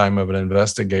lifetime of an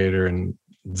investigator and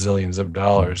zillions of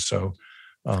dollars. So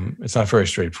it's not very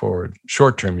straightforward.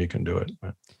 Short term, you can do it.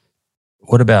 But.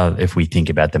 What about if we think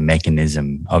about the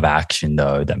mechanism of action,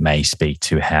 though, that may speak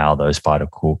to how those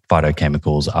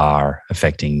phytochemicals are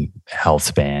affecting health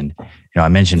span? I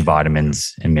mentioned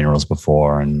vitamins and minerals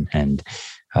before, and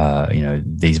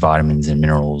these vitamins and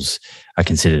minerals are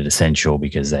considered essential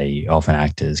because they often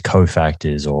act as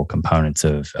cofactors or components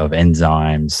of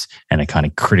enzymes and are kind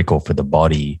of critical for the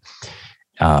body.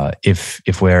 If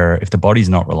the body's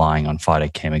not relying on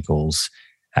phytochemicals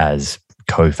as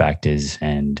cofactors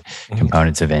and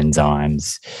components of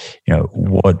enzymes,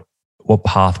 what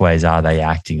pathways are they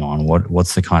acting on?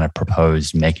 What's the kind of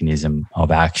proposed mechanism of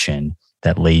action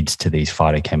that leads to these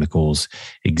phytochemicals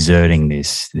exerting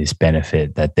this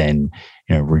benefit that then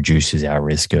reduces our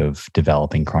risk of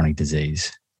developing chronic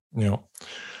disease?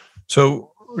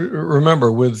 So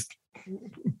remember,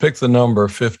 pick the number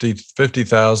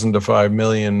 50,000 to 5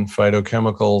 million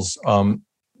phytochemicals.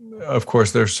 Of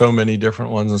course, there's so many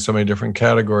different ones and so many different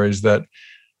categories that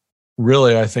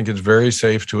really I think it's very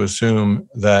safe to assume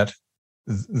that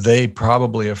they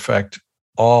probably affect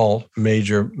all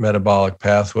major metabolic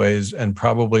pathways and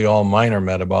probably all minor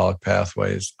metabolic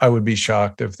pathways. I would be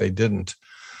shocked if they didn't.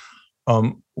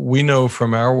 We know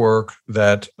from our work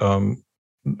that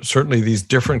certainly these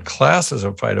different classes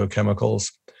of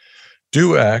phytochemicals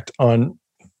do act on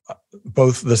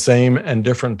both the same and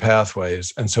different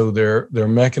pathways. And so their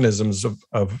mechanisms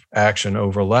of action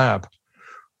overlap.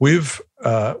 We've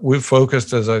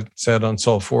focused, as I said, on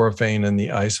sulforaphane and the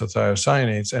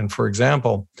isothiocyanates. And for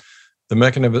example,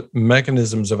 the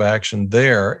mechanisms of action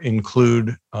there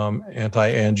include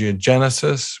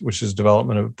anti-angiogenesis, which is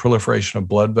development of proliferation of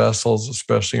blood vessels,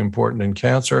 especially important in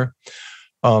cancer.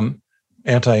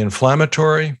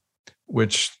 Anti-inflammatory,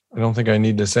 which I don't think I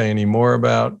need to say any more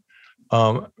about.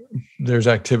 There's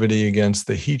activity against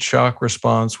the heat shock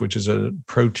response, which is a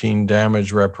protein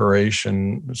damage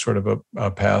reparation, sort of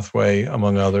a pathway,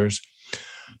 among others.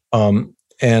 These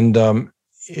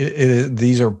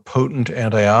are potent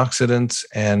antioxidants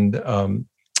and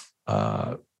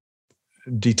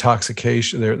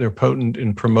detoxification. They're potent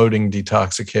in promoting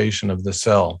detoxification of the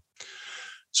cell.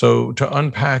 So to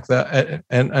unpack that,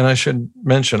 and I should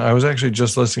mention, I was actually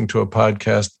just listening to a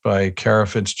podcast by Kara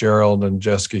Fitzgerald and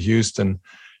Jessica Houston,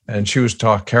 and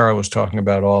Kara was talking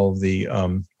about all of the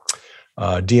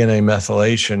DNA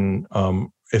methylation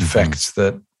effects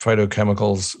that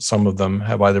phytochemicals, some of them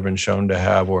have either been shown to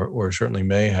have or certainly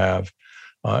may have,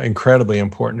 incredibly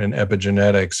important in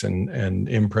epigenetics and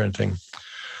imprinting.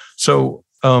 So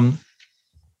I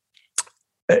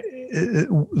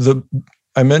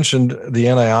mentioned the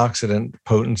antioxidant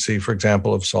potency, for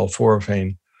example, of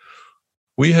sulforaphane.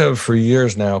 We have for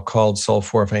years now called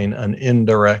sulforaphane an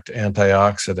indirect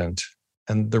antioxidant.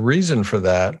 And the reason for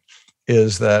that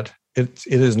is that it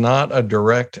is not a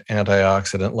direct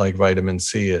antioxidant like vitamin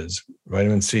C is.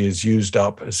 Vitamin C is used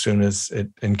up as soon as it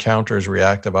encounters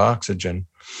reactive oxygen,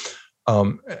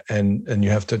 and you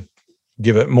have to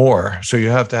give it more. So you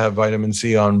have to have vitamin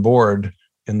C on board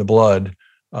in the blood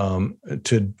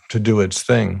to do its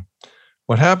thing.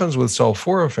 What happens with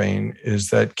sulforaphane is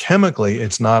that chemically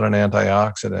it's not an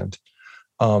antioxidant.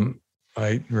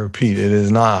 I repeat, it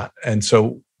is not. And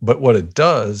so But what it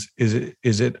does is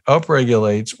it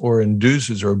upregulates or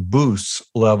induces or boosts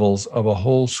levels of a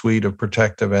whole suite of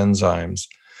protective enzymes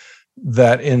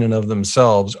that in and of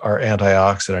themselves are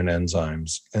antioxidant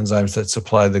enzymes that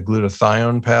supply the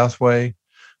glutathione pathway.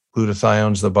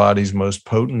 Glutathione is the body's most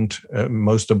potent,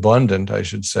 most abundant, I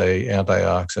should say,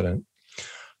 antioxidant.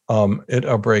 It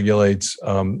upregulates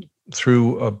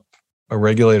through a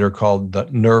regulator called the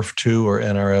NRF2 or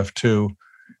NRF2.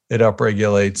 It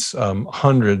upregulates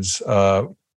hundreds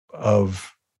of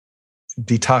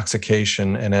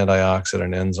detoxification and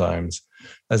antioxidant enzymes,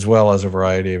 as well as a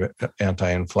variety of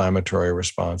anti-inflammatory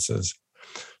responses.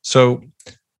 So,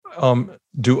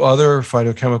 do other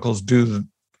phytochemicals do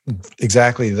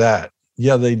exactly that?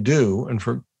 Yeah, they do. And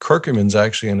for curcumin's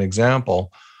actually an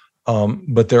example,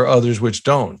 but there are others which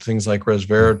don't. Things like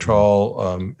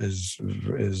resveratrol is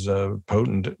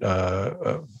potent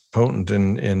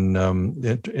in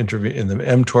the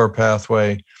mTOR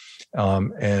pathway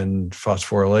and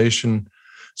phosphorylation.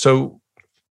 So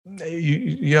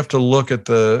you have to look at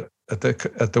the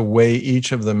way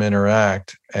each of them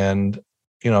interact. And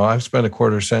I've spent a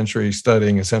quarter century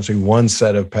studying essentially one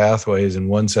set of pathways and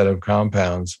one set of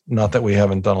compounds. Not that we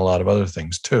haven't done a lot of other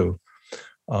things too.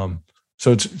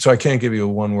 So I can't give you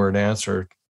a one-word answer,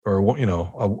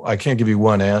 or I can't give you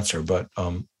one answer, but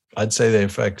I'd say they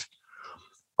affect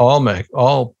all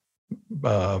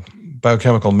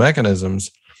biochemical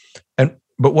mechanisms.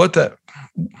 But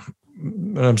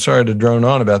I'm sorry to drone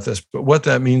on about this, but what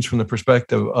that means from the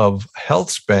perspective of health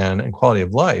span and quality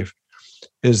of life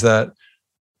is that,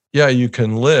 yeah, you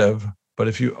can live, but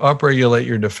if you upregulate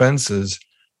your defenses,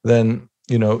 then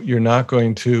you're not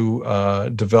going to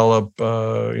develop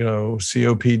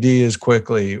COPD as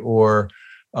quickly, or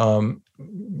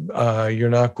you're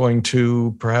not going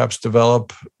to perhaps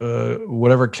develop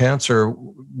whatever cancer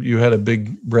you had a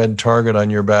big red target on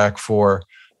your back for,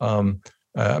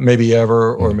 maybe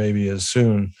ever, or maybe as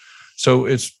soon. So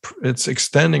it's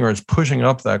extending, or it's pushing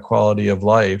up that quality of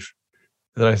life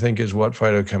that I think is what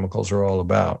phytochemicals are all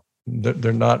about.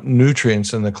 They're not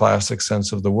nutrients in the classic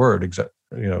sense of the word,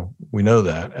 we know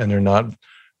that, and they're not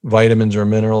vitamins or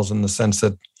minerals in the sense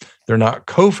that they're not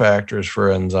cofactors for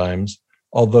enzymes,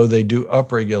 although they do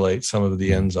upregulate some of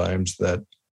the enzymes that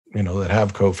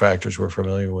have cofactors we're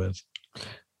familiar with.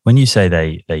 When you say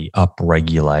they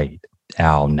upregulate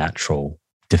our natural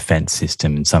defense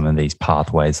system and some of these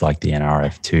pathways like the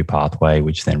NRF2 pathway,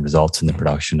 which then results in the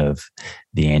production of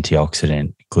the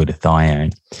antioxidant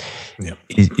glutathione,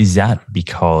 is that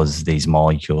because these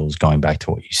molecules, going back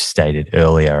to what you stated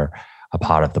earlier, are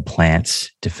part of the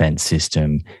plant's defense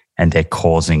system and they're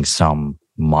causing some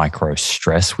micro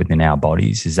stress within our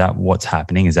bodies? Is that what's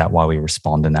happening? Is that why we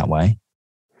respond in that way?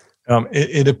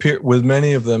 It appears with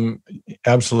many of them,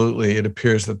 absolutely, it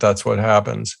appears that that's what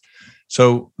happens.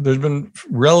 So there's been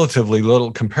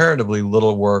comparatively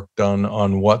little work done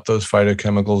on what those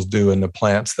phytochemicals do in the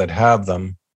plants that have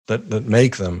them, that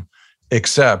make them,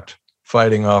 except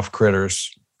fighting off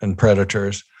critters and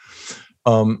predators.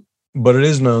 But it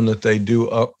is known that they do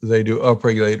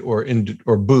upregulate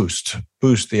or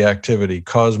boost the activity,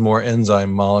 cause more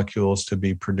enzyme molecules to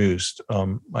be produced.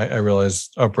 I realize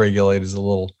upregulate is a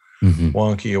little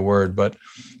wonky a word, but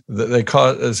they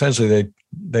cause, essentially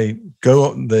they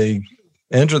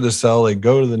enter the cell, they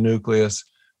go to the nucleus,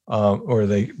 in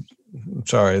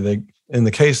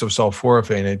the case of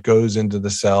sulforaphane, it goes into the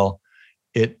cell,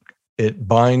 it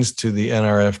binds to the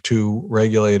NRF2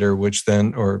 regulator, which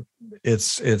then, or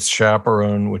its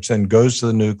chaperone, which then goes to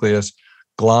the nucleus,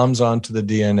 gloms onto the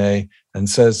DNA, and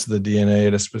says to the DNA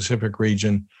at a specific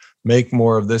region, make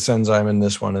more of this enzyme in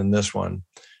this one and this one.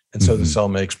 And so the cell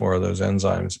makes more of those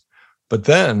enzymes. But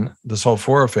then the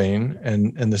sulforaphane,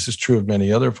 and this is true of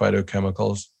many other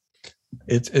phytochemicals,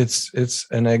 it's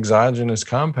an exogenous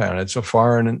compound. It's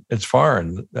foreign.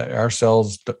 Our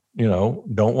cells,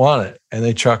 don't want it, and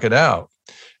they chuck it out,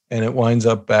 and it winds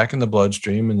up back in the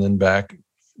bloodstream and then back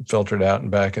filtered out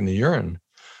and back in the urine.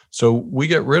 So we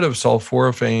get rid of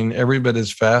sulforaphane every bit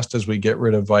as fast as we get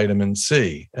rid of vitamin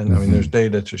C. And I mean, there's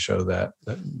data to show that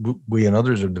we and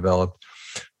others have developed.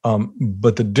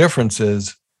 But the difference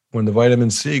is when the vitamin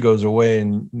C goes away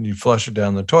and you flush it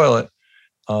down the toilet,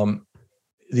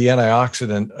 the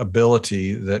antioxidant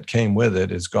ability that came with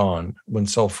it is gone. When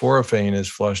sulforaphane is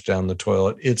flushed down the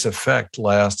toilet, its effect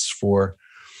lasts for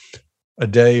a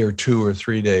day or 2 or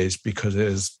 3 days because it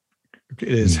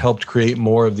has helped create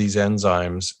more of these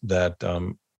enzymes that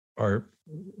are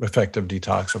effective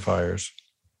detoxifiers.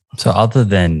 So other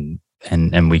than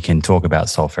and we can talk about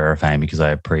sulforaphane, because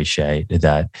I appreciate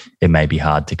that it may be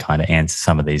hard to kind of answer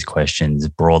some of these questions,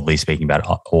 broadly speaking,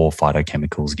 about all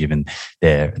phytochemicals, given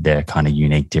their kind of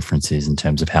unique differences in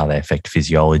terms of how they affect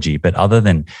physiology. But other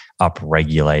than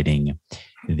upregulating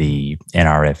the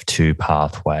NRF2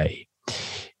 pathway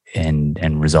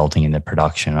and resulting in the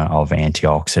production of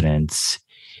antioxidants,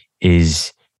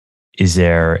 is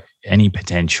there any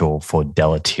potential for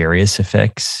deleterious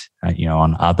effects,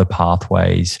 on other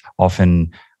pathways?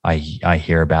 Often I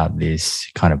hear about this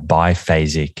kind of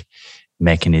biphasic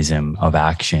mechanism of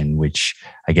action, which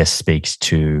I guess speaks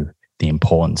to the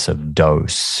importance of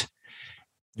dose.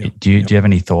 Yep. Do you have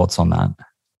any thoughts on that?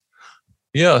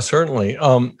 Yeah, certainly.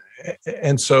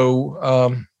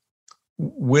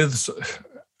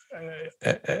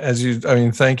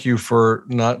 Thank you for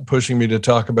not pushing me to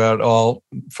talk about all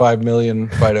 5 million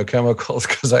phytochemicals,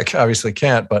 because I obviously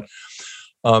can't. But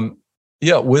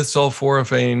with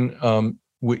sulforaphane,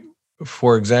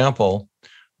 for example,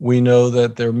 we know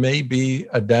that there may be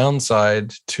a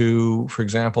downside to, for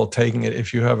example, taking it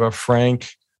if you have a frank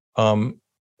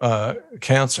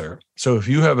cancer. So if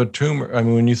you have a tumor,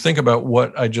 when you think about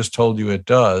what I just told you it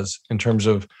does in terms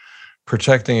of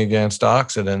protecting against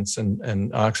oxidants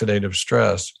and oxidative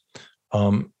stress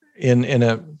in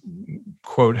a,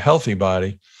 quote, healthy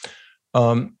body.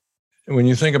 When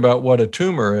you think about what a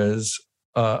tumor is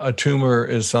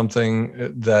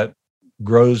something that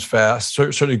grows fast,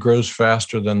 certainly grows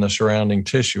faster than the surrounding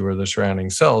tissue or the surrounding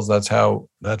cells. That's how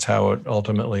it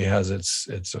ultimately has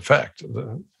its effect.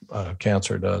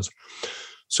 Cancer does.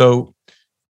 So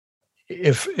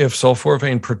if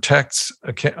sulforaphane protects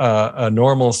a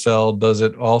normal cell, does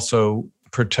it also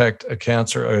protect a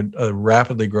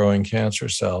rapidly growing cancer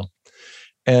cell?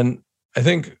 And I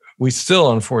think we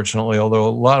still, unfortunately, although a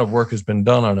lot of work has been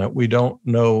done on it, we don't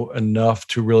know enough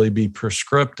to really be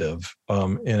prescriptive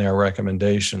in our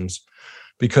recommendations,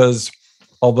 because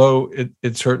although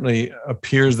it certainly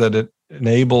appears that it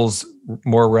enables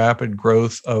more rapid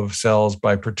growth of cells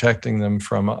by protecting them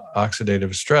from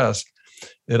oxidative stress,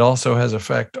 it also has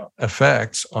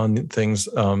effects on things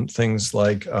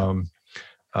like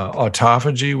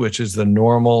autophagy, which is the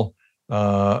normal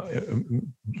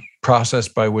process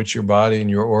by which your body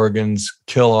and your organs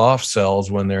kill off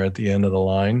cells when they're at the end of the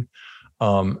line.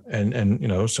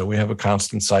 So we have a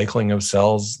constant cycling of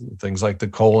cells, things like the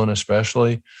colon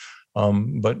especially,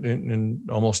 but in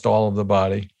almost all of the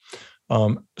body.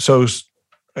 So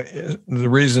the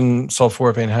reason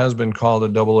sulforaphane has been called a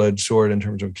double-edged sword in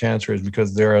terms of cancer is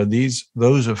because there are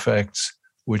those effects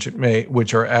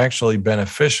which are actually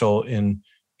beneficial in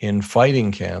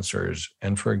fighting cancers.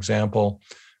 And for example,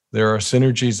 there are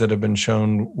synergies that have been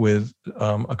shown with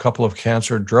a couple of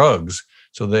cancer drugs.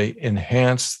 So they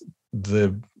enhance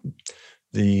the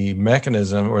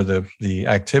mechanism or the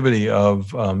activity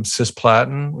of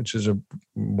cisplatin, which is a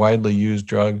widely used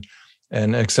drug,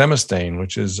 and exemestane,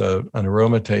 which is an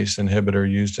aromatase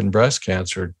inhibitor used in breast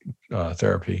cancer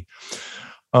therapy.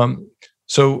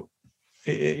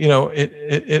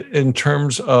 In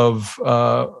terms of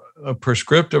a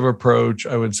prescriptive approach,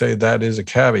 I would say that is a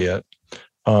caveat.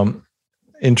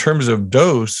 In terms of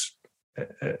dose,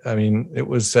 it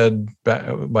was said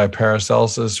by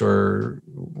Paracelsus or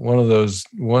one of those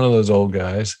old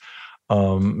guys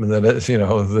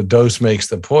that the dose makes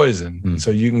the poison.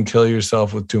 So you can kill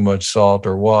yourself with too much salt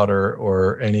or water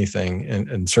or anything,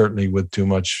 and certainly with too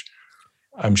much,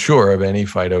 I'm sure, of any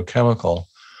phytochemical.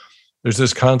 There's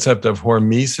this concept of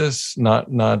hormesis,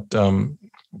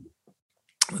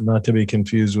 not to be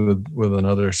confused with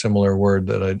another similar word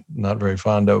that I'm not very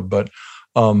fond of, but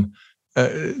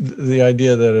the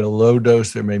idea that at a low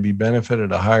dose there may be benefit,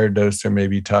 at a higher dose there may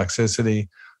be toxicity,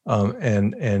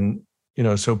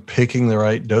 so picking the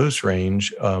right dose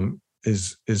range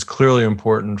is clearly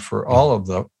important for all of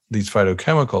these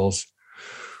phytochemicals,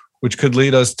 which could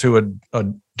lead us to a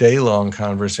day-long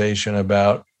conversation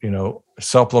about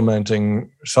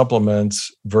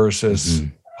supplements versus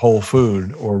whole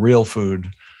food or real food.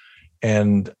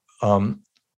 And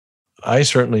I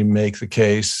certainly make the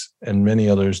case, and many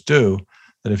others do,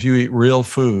 that if you eat real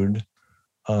food,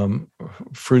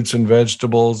 fruits and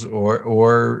vegetables,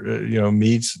 or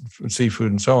meats,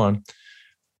 seafood, and so on,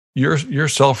 you're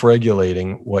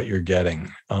self-regulating what you're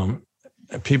getting.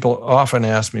 People often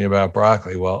ask me about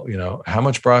broccoli. Well, how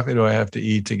much broccoli do I have to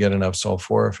eat to get enough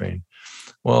sulforaphane?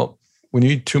 Well, when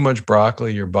you eat too much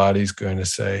broccoli, your body's going to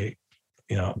say,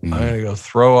 I'm going to go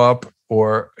throw up,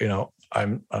 or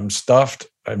I'm stuffed,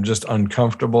 I'm just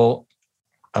uncomfortable,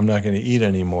 I'm not going to eat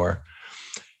anymore.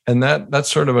 And that's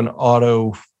sort of an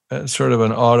auto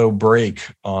brake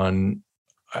on,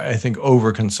 I think,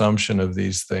 overconsumption of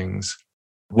these things.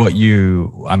 What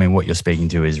you're speaking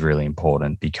to is really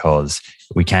important, because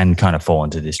we can kind of fall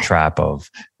into this trap of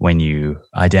when you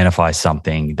identify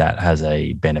something that has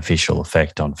a beneficial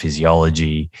effect on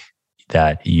physiology,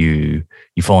 that you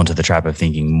fall into the trap of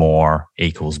thinking more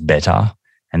equals better.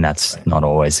 And that's not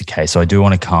always the case. So I do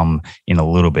want to come in a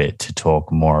little bit to talk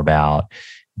more about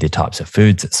the types of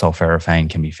foods that sulforaphane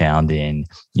can be found in,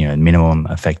 minimum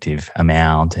effective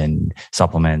amount and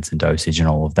supplements and dosage and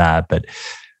all of that. But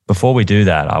before we do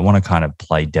that, I want to kind of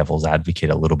play devil's advocate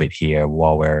a little bit here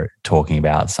while we're talking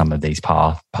about some of these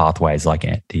pathways, like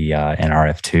the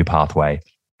NRF2 pathway.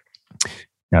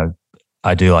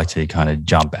 I do like to kind of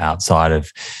jump outside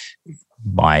of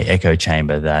my echo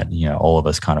chamber that, all of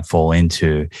us kind of fall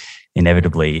into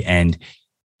inevitably. And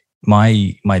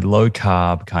my low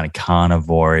carb kind of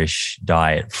carnivore-ish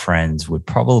diet friends would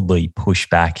probably push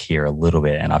back here a little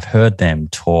bit. And I've heard them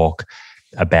talk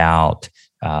about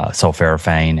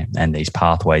sulforaphane and these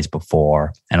pathways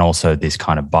before, and also this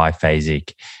kind of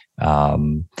biphasic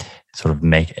sort of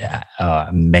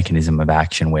mechanism of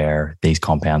action where these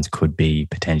compounds could be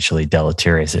potentially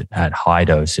deleterious at high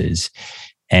doses.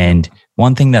 And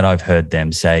one thing that I've heard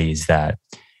them say is that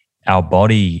our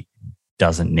body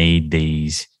doesn't need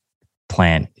these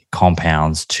plant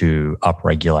compounds to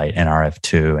upregulate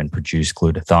NRF2 and produce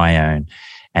glutathione.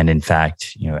 And in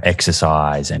fact,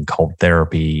 exercise and cold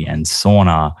therapy and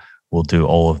sauna will do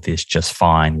all of this just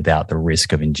fine without the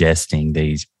risk of ingesting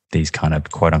these kind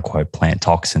of quote unquote plant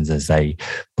toxins, as they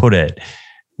put it.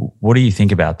 What do you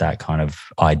think about that kind of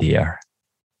idea?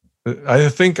 I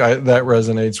think that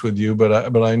resonates with you, but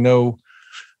I know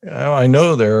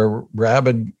there are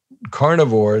rabid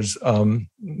carnivores.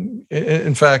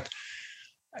 In fact,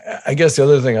 I guess the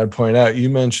other thing I'd point out, you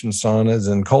mentioned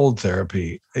saunas and cold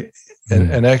therapy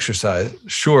and exercise.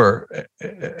 Sure,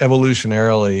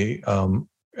 evolutionarily,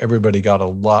 everybody got a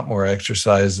lot more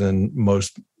exercise than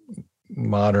most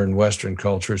modern Western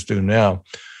cultures do now.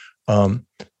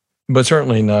 But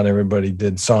certainly not everybody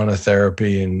did sauna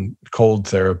therapy and cold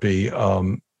therapy.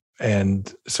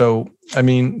 And so,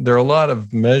 there are a lot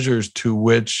of measures to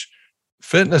which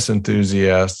fitness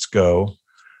enthusiasts go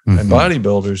and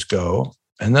bodybuilders go.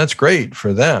 And that's great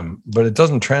for them, but it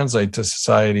doesn't translate to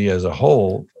society as a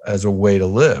whole as a way to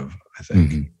live, I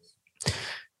think.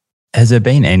 Has there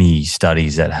been any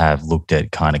studies that have looked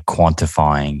at kind of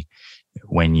quantifying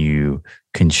when you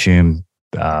consume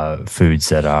foods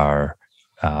that are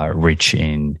rich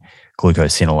in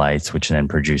glucosinolates, which then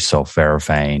produce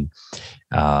sulforaphane,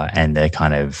 and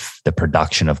the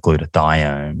production of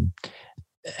glutathione,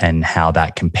 and how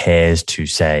that compares to,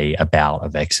 say, a bout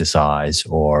of exercise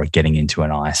or getting into an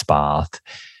ice bath?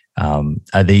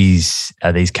 Are these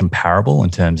comparable in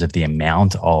terms of the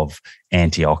amount of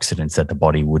antioxidants that the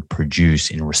body would produce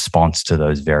in response to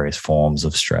those various forms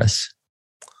of stress?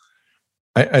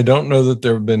 I don't know that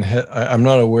there have been. I'm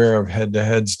not aware of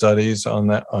head-to-head studies on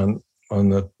that on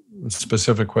the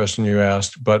specific question you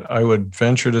asked, but I would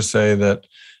venture to say that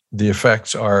the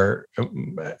effects are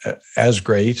as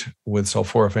great with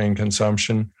sulforaphane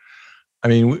consumption.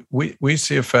 We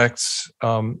see effects.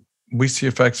 We see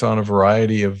effects on a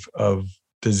variety of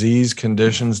disease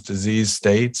conditions, disease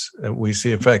states. We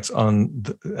see effects on.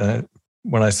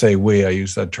 When I say we, I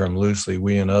use that term loosely.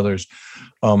 We and others.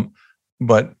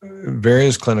 But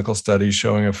various clinical studies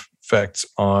showing effects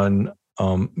on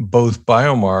both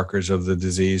biomarkers of the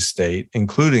disease state,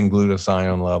 including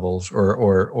glutathione levels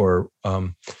or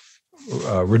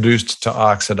reduced to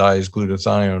oxidized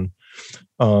glutathione,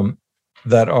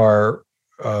 that are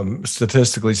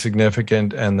statistically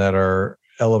significant and that are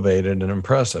elevated and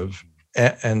impressive.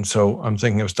 And so I'm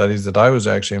thinking of studies that I was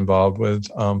actually involved with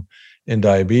in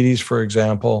diabetes, for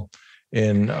example,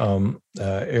 in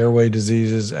airway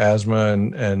diseases, asthma,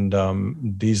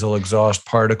 and diesel exhaust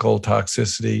particle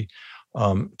toxicity,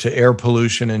 to air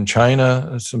pollution in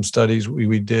China. Some studies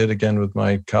we did, again, with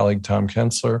my colleague Tom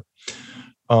Kensler.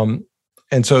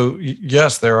 And so,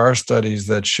 yes, there are studies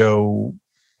that show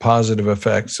positive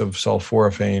effects of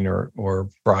sulforaphane or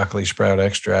broccoli sprout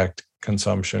extract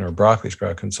consumption or broccoli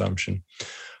sprout consumption.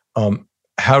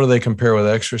 How do they compare with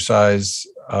exercise?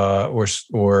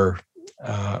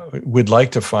 We'd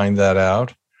like to find that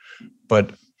out,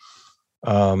 but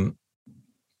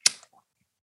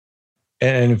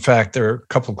and in fact, there are a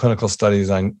couple of clinical studies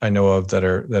I know of that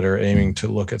are aiming to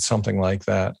look at something like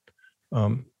that.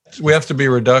 We have to be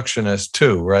reductionist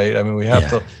too, right? We have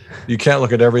to. You can't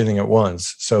look at everything at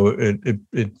once, so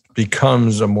it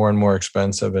becomes a more and more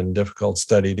expensive and difficult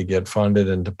study to get funded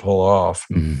and to pull off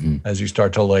as you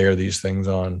start to layer these things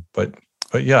on. But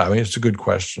yeah, it's a good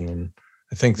question, and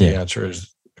I think the answer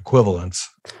is equivalence.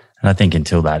 And I think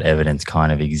until that evidence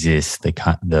kind of exists,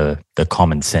 the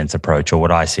common sense approach, or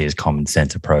what I see as common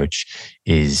sense approach,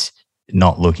 is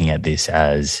not looking at this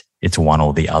as it's one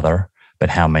or the other, but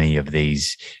how many of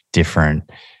these different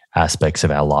aspects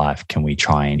of our life can we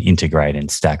try and integrate and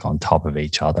stack on top of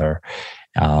each other.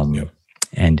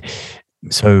 And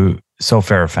so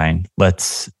sulforaphane,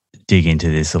 let's dig into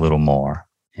this a little more.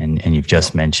 And you've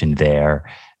just mentioned there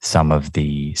some of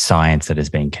the science that has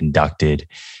been conducted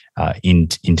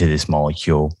into this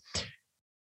molecule.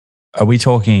 Are we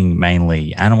talking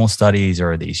mainly animal studies,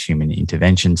 or are these human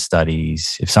intervention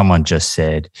studies? If someone just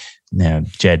said,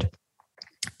 Jed,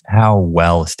 how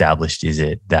well established is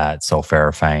it that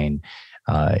sulforaphane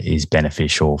is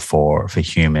beneficial for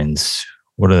humans?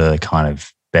 What are the kind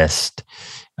of best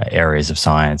areas of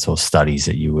science or studies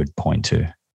that you would point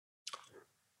to?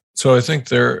 So I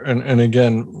think and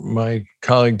again, my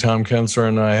colleague Tom Kensler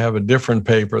and I have a different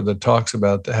paper that talks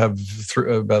about,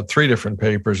 about 3 different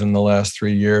papers in the last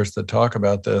 3 years that talk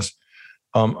about this.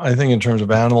 I think in terms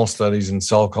of animal studies and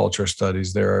cell culture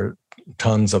studies, there are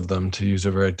tons of them, to use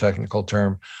a very technical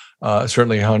term,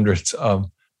 certainly hundreds,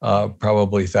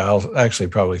 probably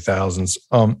thousands.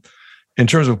 In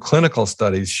terms of clinical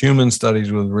studies, human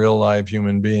studies with real live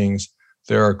human beings,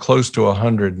 there are close to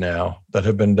 100 now that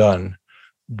have been done.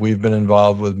 We've been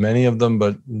involved with many of them,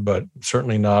 but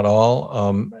certainly not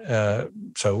all.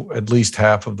 So at least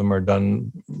half of them are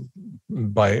done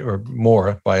by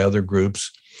other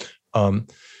groups.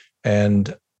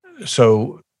 And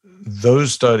so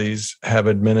those studies have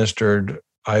administered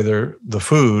either the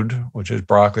food, which is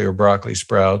broccoli or broccoli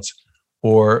sprouts,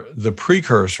 or the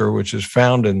precursor, which is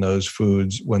found in those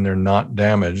foods when they're not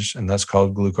damaged, and that's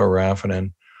called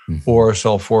glucoraphanin, or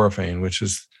sulforaphane, which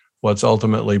is what's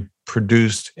ultimately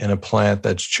produced in a plant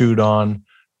that's chewed on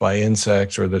by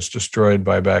insects or that's destroyed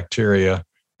by bacteria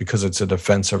because it's a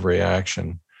defensive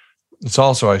reaction. It's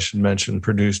also, I should mention,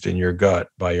 produced in your gut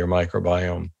by your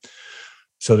microbiome.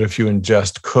 So that if you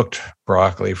ingest cooked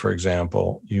broccoli, for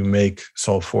example, you make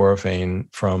sulforaphane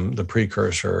from the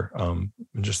precursor.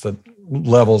 Just the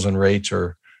levels and rates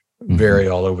vary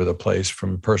all over the place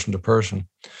from person to person.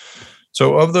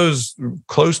 So of those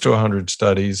close to 100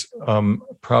 studies,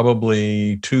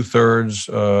 probably 2/3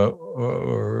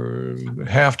 or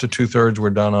half to 2/3 were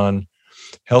done on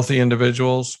healthy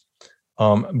individuals.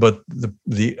 But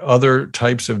the other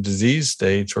types of disease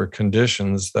states or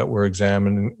conditions that were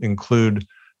examined include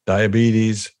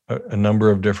diabetes, a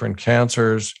number of different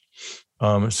cancers,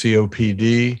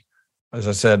 COPD, as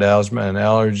I said, asthma and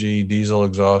allergy, diesel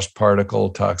exhaust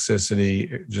particle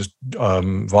toxicity, just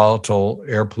volatile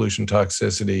air pollution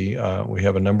toxicity. We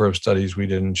have a number of studies we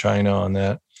did in China on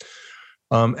that.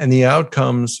 And the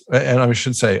outcomes, and I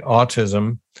should say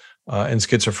autism and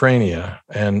schizophrenia.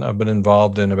 And I've been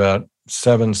involved in about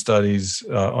 7 studies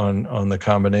on the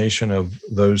combination of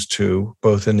those two,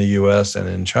 both in the US and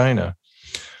in China.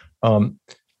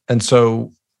 And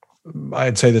so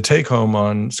I'd say the take home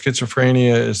on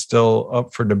schizophrenia is still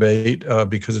up for debate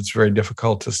because it's very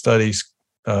difficult to study.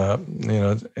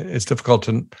 It's difficult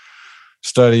to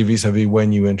study vis-a-vis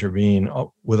when you intervene.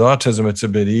 With autism, it's a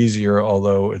bit easier,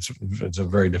 although it's a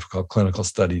very difficult clinical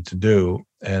study to do.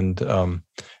 And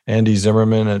Andy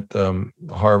Zimmerman at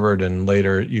Harvard and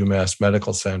later at UMass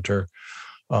Medical Center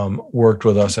worked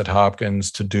with us at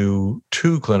Hopkins to do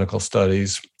 2 clinical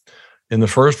studies. In the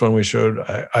first one, we showed,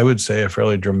 I would say, a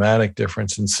fairly dramatic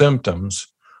difference in symptoms.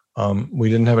 We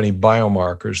didn't have any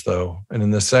biomarkers, though. And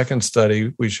in the second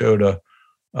study, we showed a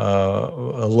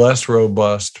less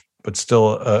robust, but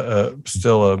still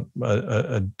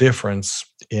a difference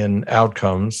in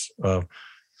outcomes,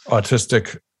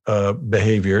 autistic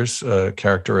behaviors,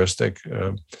 characteristic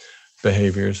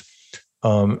behaviors.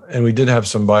 And we did have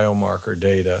some biomarker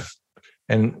data.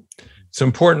 And it's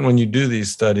important when you do these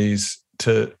studies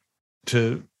to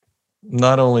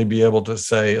not only be able to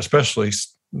say, especially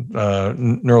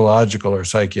neurological or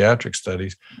psychiatric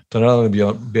studies, to not only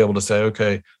be able to say,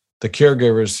 okay, the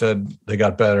caregivers said they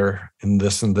got better in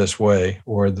this and this way,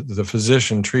 or the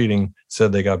physician treating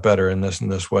said they got better in this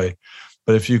and this way.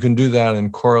 But if you can do that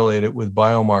and correlate it with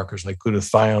biomarkers like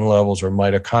glutathione levels or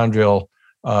mitochondrial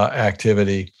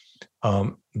activity,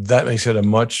 that makes it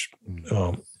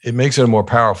it makes it a more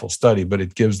powerful study, but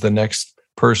it gives the next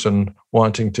person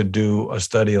wanting to do a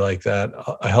study like that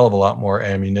a hell of a lot more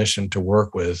ammunition to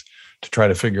work with to try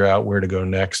to figure out where to go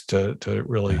next to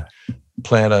really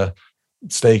plant a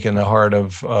stake in the heart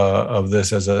of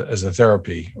this as a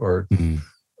therapy. Or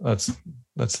that's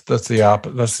the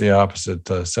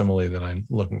opposite simile that I'm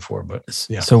looking for. But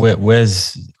yeah. So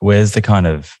where's the kind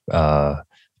of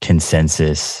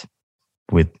consensus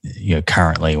with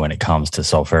currently when it comes to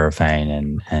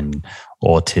sulforaphane and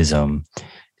autism,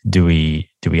 do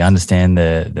we understand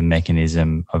the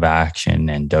mechanism of action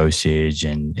and dosage,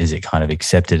 and is it kind of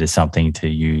accepted as something to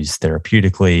use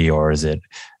therapeutically, or is it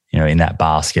in that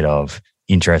basket of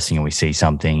interesting and we see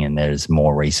something and there's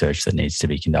more research that needs to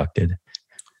be conducted?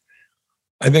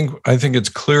 I think it's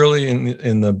clearly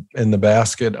in the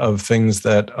basket of things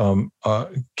that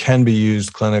can be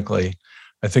used clinically.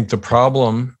 I think the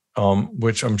problem,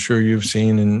 which I'm sure you've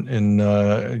seen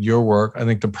in your work, I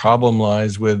think the problem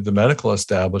lies with the medical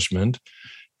establishment,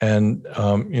 and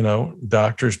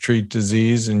doctors treat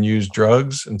disease and use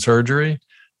drugs and surgery,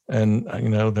 and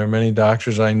there are many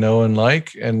doctors I know and like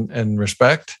and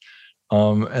respect,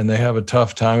 and they have a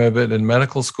tough time of it in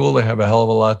medical school. They have a hell of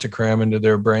a lot to cram into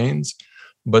their brains.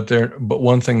 But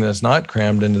one thing that's not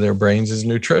crammed into their brains is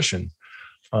nutrition.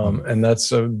 And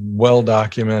that's a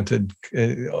well-documented,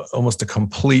 almost a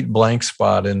complete blank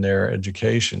spot in their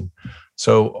education.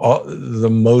 So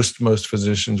the most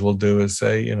physicians will do is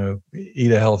say,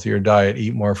 eat a healthier diet,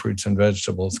 eat more fruits and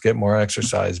vegetables, get more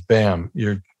exercise, bam,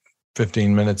 your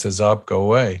 15 minutes is up, go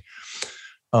away.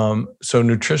 So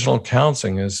nutritional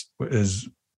counseling is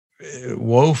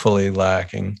woefully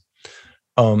lacking.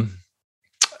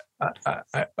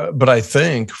 But I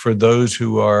think for those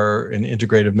who are in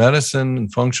integrative medicine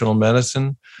and functional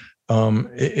medicine,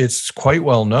 it's quite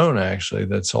well known actually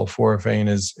that sulforaphane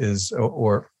is,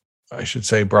 or I should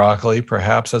say broccoli,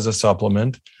 perhaps as a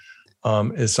supplement,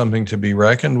 is something to be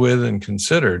reckoned with and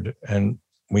considered. And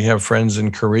we have friends in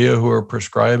Korea who are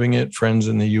prescribing it, friends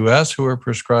in the US who are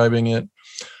prescribing it.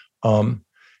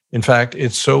 In fact,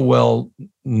 it's so well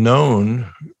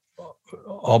known,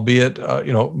 albeit,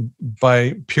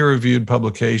 by peer-reviewed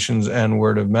publications and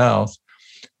word of mouth,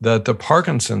 that the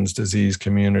Parkinson's disease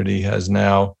community has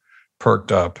now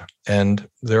perked up. And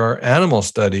there are animal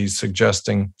studies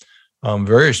suggesting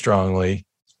very strongly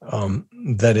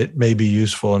that it may be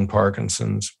useful in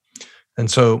Parkinson's. And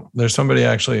so there's somebody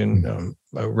actually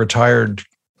a retired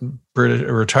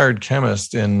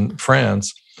chemist in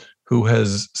France who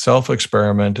has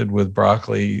self-experimented with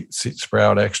broccoli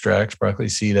sprout extracts, broccoli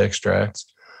seed extracts,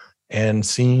 and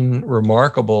seen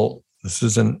remarkable, this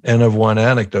is an N of one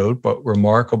anecdote, but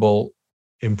remarkable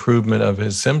improvement of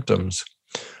his symptoms.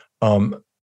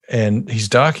 And he's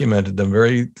documented them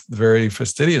very, very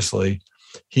fastidiously.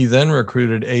 He then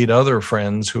recruited 8 other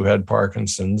friends who had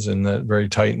Parkinson's in that very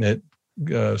tight-knit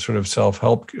sort of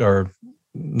self-help or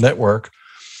network.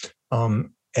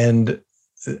 And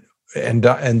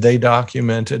they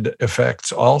documented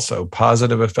effects also,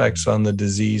 positive effects on the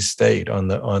disease state, on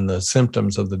the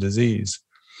symptoms of the disease.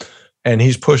 And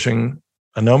he's pushing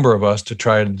a number of us to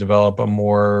try to develop a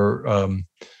more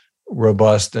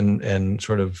robust and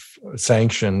sort of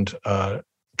sanctioned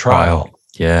trial.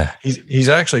 Yeah. He's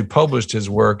actually published his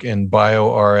work in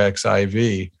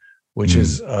bioRxiv, which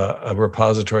is a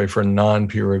repository for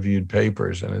non-peer-reviewed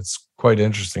papers. And it's quite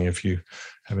interesting if you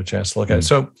have a chance to look at it.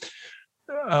 So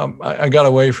I got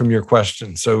away from your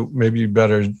question, so maybe you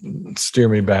better steer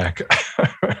me back.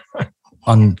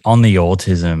 On the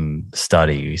autism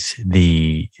studies,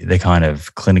 the kind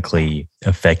of clinically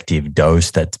effective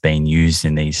dose that's being used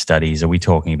in these studies, are we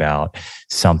talking about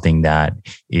something that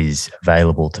is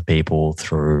available to people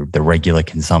through the regular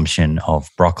consumption of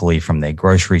broccoli from their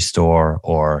grocery store,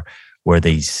 or were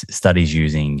these studies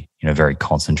using very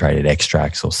concentrated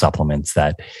extracts or supplements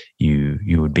that you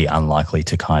would be unlikely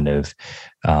to kind of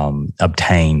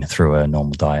obtain through a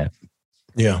normal diet?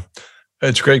 Yeah,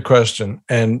 it's a great question,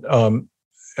 and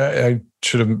I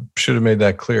should have made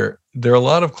that clear. There are a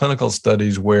lot of clinical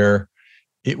studies where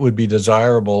it would be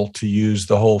desirable to use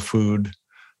the whole food,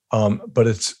 but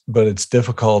it's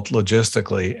difficult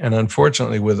logistically, and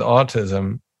unfortunately, with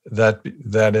autism,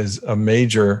 that is a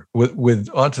major with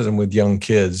autism with young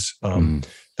kids.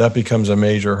 That becomes a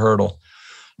major hurdle.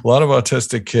 A lot of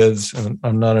autistic kids, and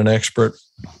I'm not an expert,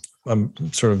 I'm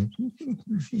sort of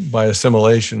by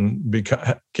assimilation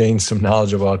gained some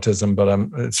knowledge of autism, but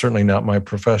it's certainly not my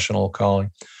professional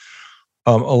calling.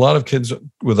 A lot of kids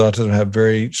with autism have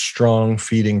very strong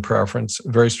feeding preference,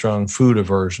 very strong food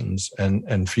aversions,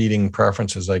 and feeding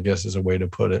preferences, I guess, is a way to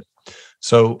put it.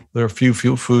 So there are few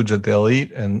foods that they'll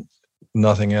eat and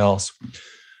nothing else.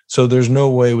 So there's no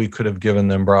way we could have given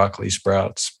them broccoli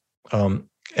sprouts.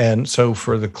 And so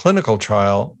for the clinical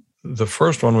trial, the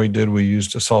first one we did, we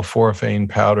used a sulforaphane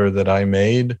powder that I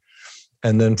made.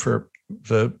 And then for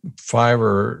the 5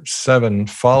 or 7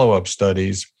 follow-up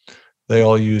studies, they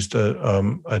all used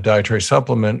a dietary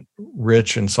supplement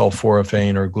rich in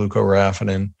sulforaphane or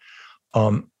glucoraphanin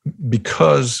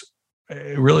because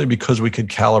we could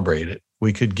calibrate it.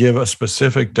 We could give a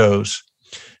specific dose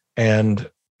And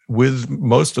with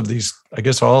most of these, I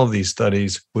guess all of these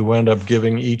studies, we wound up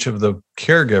giving each of the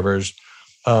caregivers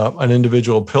an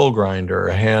individual pill grinder,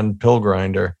 a hand pill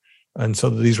grinder. And so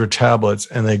these were tablets,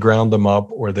 and they ground them up,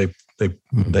 or they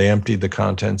emptied the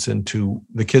contents into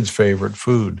the kid's favorite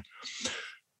food.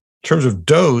 In terms of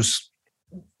dose,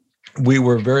 we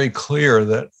were very clear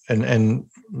that, and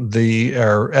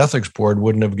our ethics board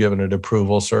wouldn't have given it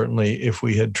approval, certainly, if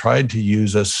we had tried to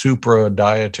use a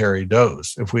supra-dietary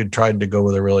dose, if we had tried to go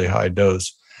with a really high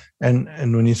dose. And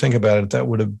when you think about it, that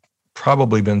would have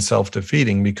probably been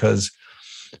self-defeating, because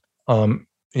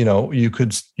you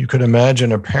could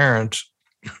imagine a parent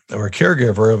or a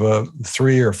caregiver of a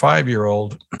 3 or 5 year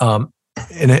old,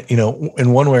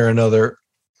 in one way or another,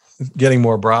 getting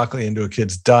more broccoli into a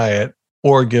kid's diet,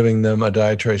 or giving them a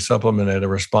dietary supplement at a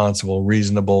responsible,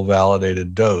 reasonable,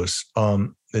 validated dose.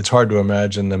 It's hard to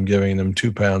imagine them giving them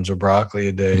 2 pounds of broccoli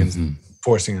a day and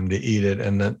forcing them to eat it,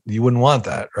 and that you wouldn't want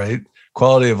that, right?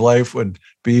 Quality of life would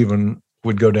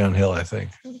go downhill, I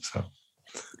think.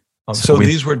 So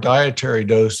these were dietary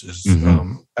doses,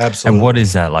 absolutely. And what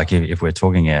is that like? If we're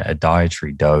talking a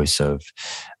dietary dose of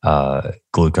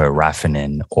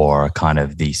glucoraphanin, or kind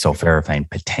of the sulforaphane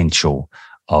potential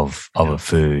of a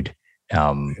food,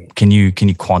 can you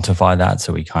quantify that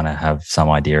so we kind of have some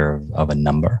idea of a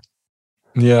number?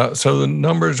 Yeah. So the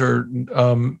numbers are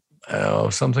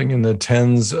something in the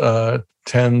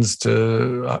tens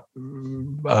to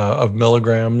of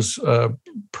milligrams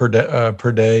per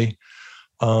day.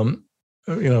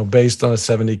 Based on a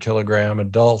 70 kilogram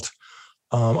adult.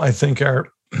 I think our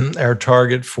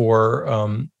target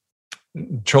for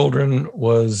children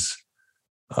was,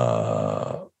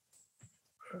 I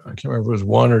can't remember if it was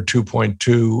 1 or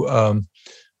 2.2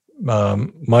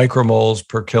 micromoles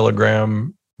per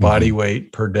kilogram body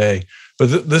weight per day.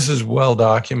 But this is well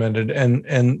documented,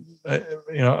 and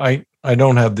I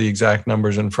don't have the exact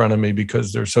numbers in front of me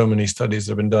because there's so many studies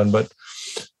that have been done, but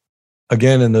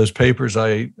again, in those papers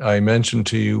I mentioned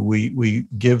to you, we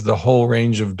give the whole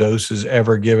range of doses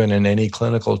ever given in any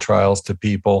clinical trials to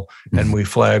people, and we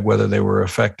flag whether they were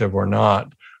effective or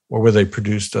not, or whether they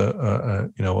produced a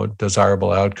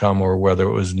desirable outcome, or whether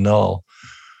it was null.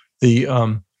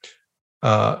 So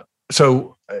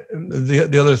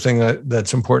the other thing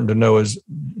that's important to know is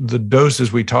the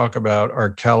doses we talk about are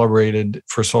calibrated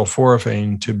for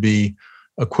sulforaphane to be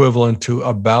equivalent to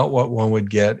about what one would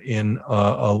get in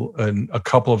a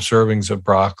couple of servings of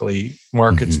broccoli,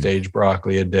 market stage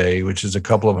broccoli a day, which is a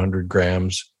couple of 100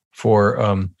 grams for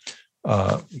an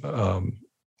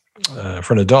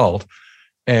adult,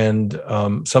 and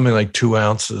something like 2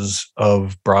 ounces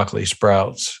of broccoli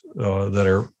sprouts that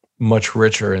are much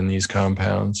richer in these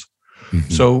compounds.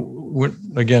 So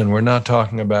we're not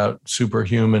talking about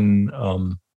superhuman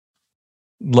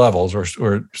levels, or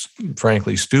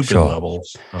frankly stupid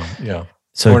levels.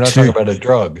 So we're not talking about a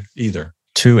drug either.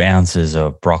 2 ounces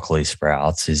of broccoli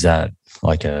sprouts, is that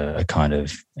like a kind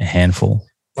of a handful?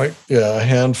 Right. Yeah, a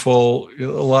handful. A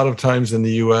lot of times in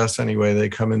the US anyway, they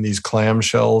come in these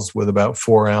clamshells with about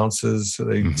 4 ounces. So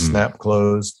they snap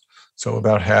closed. So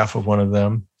about half of one of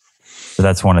them. So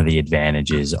that's one of the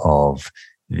advantages of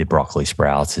the broccoli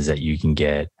sprouts, is that you can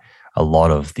get a lot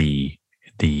of the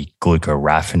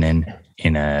glucoraphanin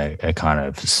in a kind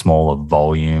of smaller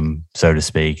volume, so to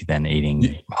speak, than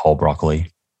eating whole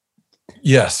broccoli.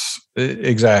 Yes,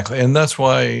 exactly. And that's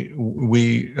why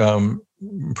we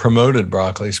promoted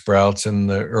broccoli sprouts in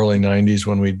the early 90s,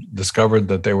 when we discovered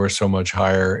that they were so much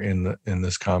higher in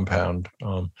this compound.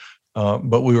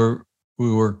 But we were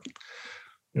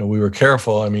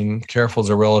careful. I mean, careful is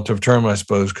a relative term, I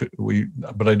suppose.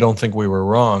 But I don't think we were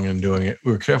wrong in doing it.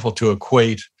 We were careful to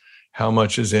equate how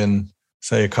much is in,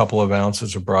 say, a couple of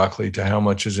ounces of broccoli to how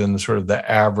much is in the sort of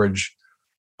the average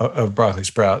of broccoli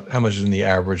sprout, how much is in the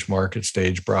average market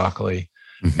stage broccoli,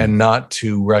 and not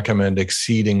to recommend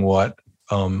exceeding what,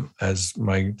 as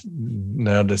my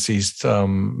now deceased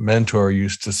mentor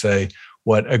used to say,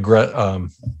 what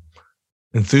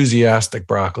enthusiastic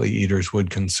broccoli eaters would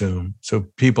consume. So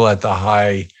people at the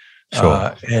high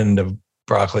end of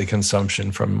broccoli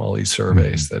consumption from all these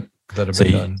surveys that have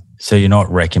been done. So you're not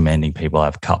recommending people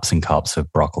have cups and cups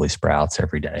of broccoli sprouts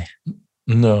every day?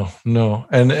 No.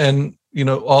 And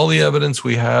all the evidence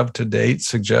we have to date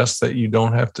suggests that you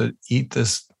don't have to eat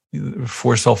this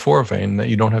for sulforaphane, that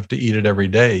you don't have to eat it every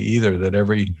day either, that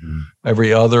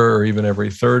every other or even every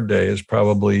third day is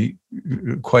probably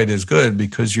quite as good,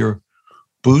 because you're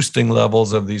boosting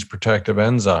levels of these protective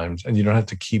enzymes, and you don't have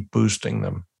to keep boosting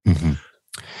them.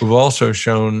 We've also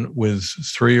shown with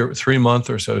 3 month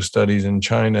or so studies in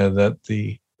China that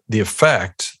the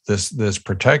effect, this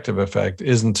protective effect,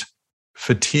 isn't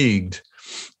fatigued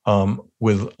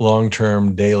with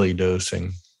long-term daily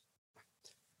dosing.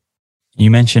 You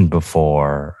mentioned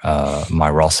before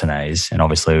myrosinase, and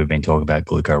obviously we've been talking about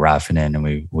glucoraphanin,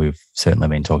 and we've certainly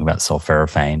been talking about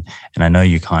sulforaphane. And I know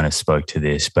you kind of spoke to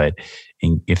this, but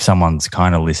if someone's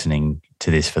kind of listening to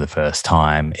this for the first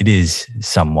time, it is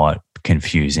somewhat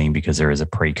confusing because there is a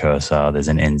precursor, there's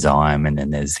an enzyme, and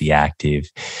then there's the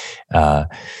active.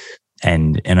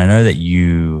 And I know that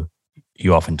you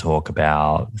often talk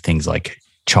about things like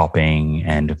chopping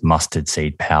and mustard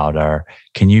seed powder.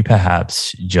 Can you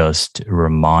perhaps just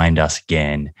remind us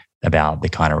again about the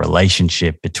kind of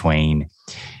relationship between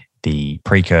the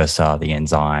precursor, the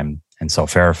enzyme, and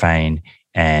sulforaphane,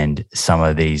 and some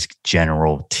of these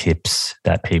general tips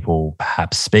that people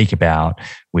perhaps speak about,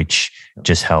 which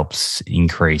just helps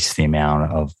increase the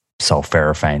amount of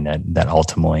sulforaphane that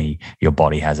ultimately your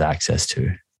body has access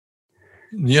to?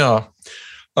 Yeah.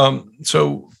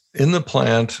 So in the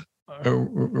plant,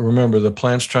 remember, the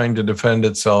plant's trying to defend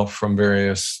itself from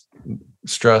various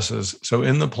stresses. So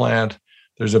in the plant,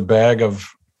 there's a bag of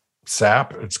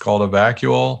sap. It's called a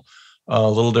vacuole, a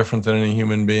little different than any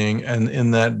human being. And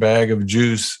in that bag of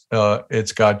juice,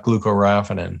 it's got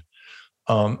glucoraphanin.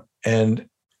 And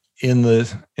in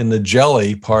the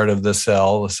jelly part of the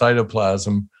cell, the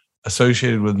cytoplasm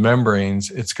associated with membranes,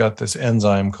 it's got this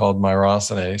enzyme called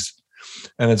myrosinase.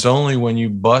 And it's only when you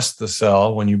bust the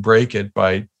cell, when you break it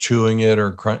by chewing it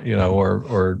or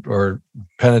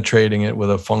penetrating it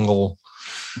with a fungal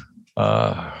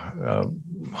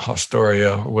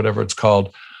Haustoria or whatever it's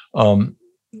called.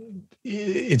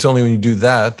 It's only when you do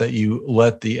that you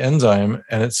let the enzyme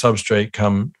and its substrate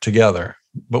come together.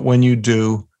 But when you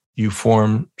do, you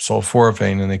form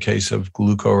sulforaphane in the case of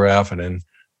glucoraphanin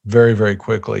very, very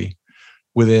quickly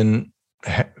within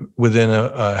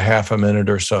a half a minute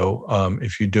or so,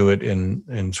 if you do it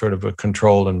in sort of a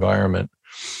controlled environment.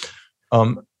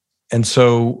 And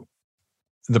so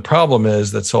the problem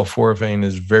is that sulforaphane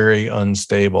is very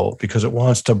unstable because it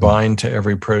wants to bind to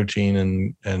every protein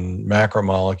and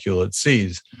macromolecule it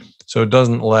sees. So it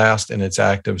doesn't last in its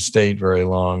active state very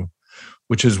long,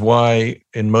 which is why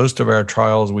in most of our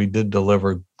trials, we did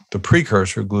deliver the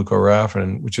precursor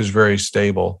glucoraphanin, which is very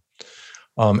stable.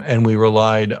 And we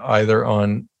relied either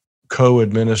on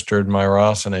co-administered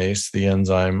myrosinase, the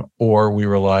enzyme, or we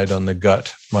relied on the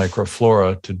gut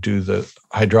microflora to do the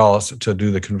hydrolysis, to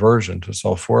do the conversion to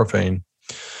sulforaphane.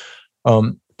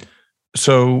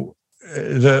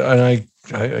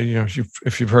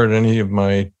 If you've heard any of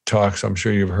my talks, I'm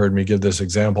sure you've heard me give this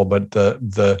example. But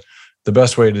the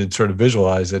best way to sort of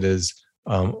visualize it is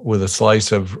with a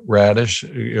slice of radish,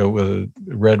 with a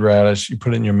red radish, you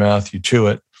put it in your mouth, you chew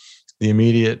it. The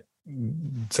immediate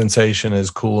sensation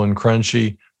is cool and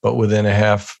crunchy, but within a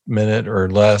half minute or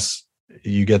less,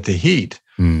 you get the heat.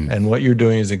 And what you're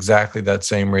doing is exactly that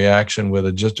same reaction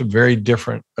with just a very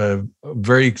different,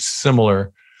 very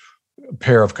similar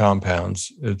pair of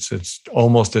compounds. It's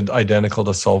almost identical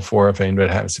to sulforaphane, but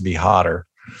it happens to be hotter.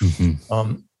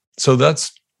 Mm-hmm. So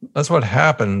that's what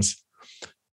happens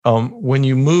when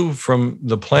you move from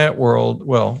the plant world.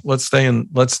 Well, let's stay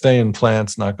in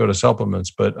plants, not go to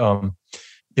supplements. But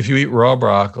if you eat raw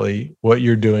broccoli, what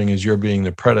you're doing is you're being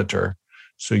the predator.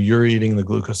 So you're eating the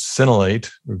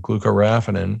glucosinolate or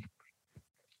glucoraphanin,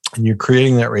 and you're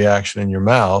creating that reaction in your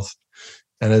mouth.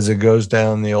 And as it goes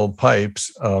down the old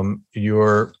pipes,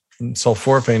 your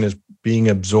sulforaphane is being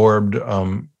absorbed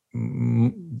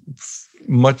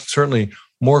certainly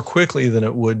more quickly than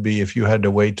it would be if you had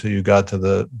to wait till you got to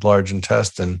the large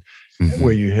intestine, mm-hmm.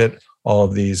 where you hit all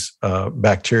of these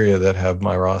bacteria that have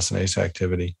myrosinase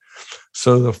activity.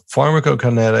 So the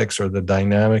pharmacokinetics or the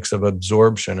dynamics of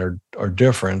absorption are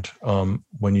different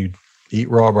when you eat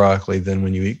raw broccoli than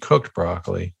when you eat cooked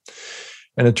broccoli.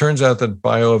 And it turns out that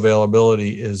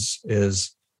bioavailability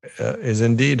is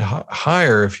indeed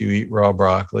higher if you eat raw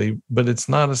broccoli, but it's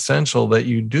not essential that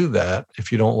you do that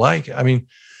if you don't like it. I mean,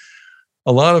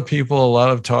 a lot of people, a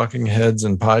lot of talking heads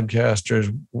and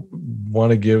podcasters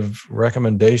want to give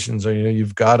recommendations, or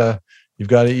you've got to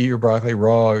eat your broccoli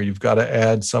raw, or you've got to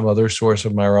add some other source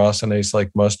of myrosinase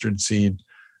like mustard seed.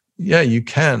 Yeah, you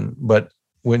can, but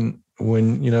when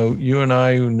you and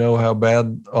I, who know how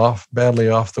badly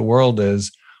off the world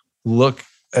is, look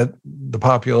at the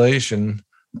population,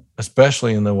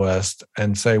 especially in the West,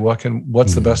 and say,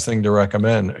 what's the best thing to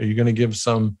recommend? Are you going to give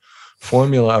some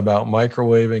formula about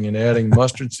microwaving and adding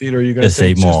mustard seed, or are you going to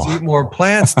say just eat more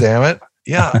plants? Damn it!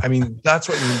 Yeah, I mean, that's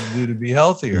what you need to do to be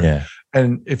healthier. Yeah.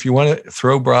 And if you want to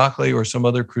throw broccoli or some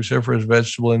other cruciferous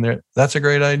vegetable in there, that's a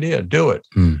great idea. Do it.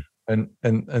 And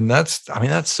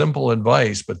that's simple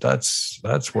advice, but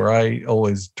that's where I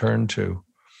always turn to.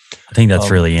 I think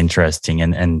that's really interesting,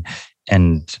 and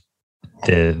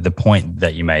the point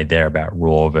that you made there about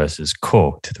raw versus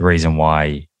cooked. The reason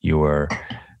why you're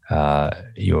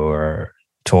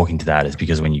talking to that is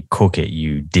because when you cook it,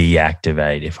 you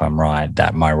deactivate, if I'm right,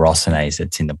 that myrosinase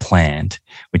that's in the plant,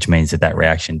 which means that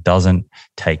reaction doesn't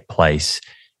take place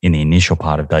in the initial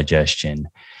part of digestion.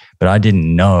 But I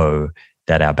didn't know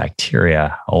that our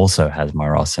bacteria also has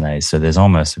myrosinase. So there's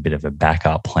almost a bit of a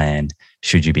backup plan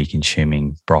should you be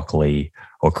consuming broccoli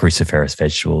or cruciferous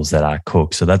vegetables that are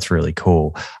cooked. So that's really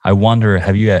cool. I wonder,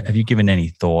 have you given any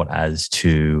thought as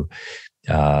to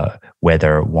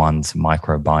whether one's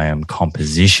microbiome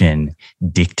composition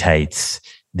dictates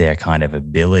their kind of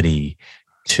ability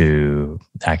to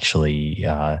actually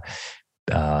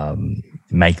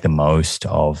make the most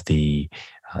of the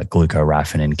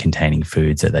glucoraphanin containing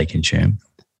foods that they consume?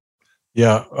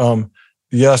 Yeah.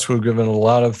 Yes, we've given a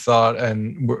lot of thought,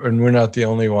 and we're not the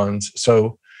only ones.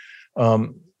 So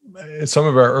in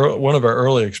one of our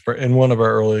early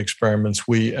experiments,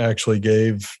 we actually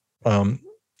gave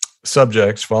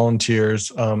subjects, volunteers,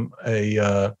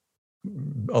 a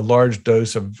large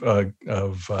dose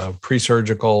of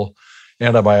pre-surgical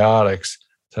antibiotics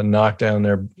to knock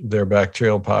down their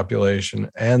bacterial population,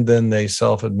 and then they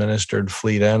self-administered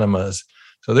fleet enemas.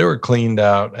 So they were cleaned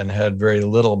out and had very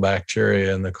little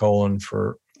bacteria in the colon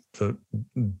for the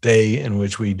day in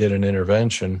which we did an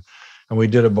intervention. And we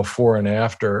did a before and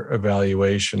after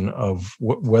evaluation of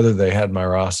whether they had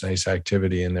myrosinase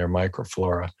activity in their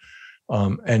microflora.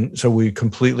 And so we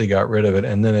completely got rid of it.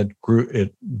 And then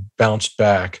it bounced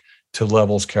back to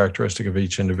levels characteristic of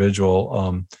each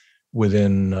individual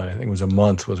within, I think it was a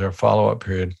month was our follow-up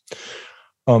period.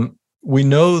 We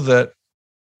know that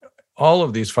all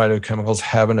of these phytochemicals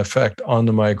have an effect on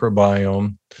the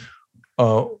microbiome.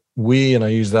 And I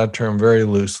use that term very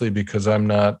loosely because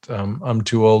I'm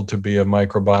too old to be a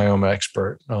microbiome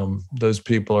expert. Those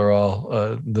people are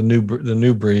all the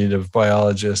new breed of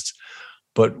biologists.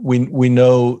 But we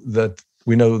know the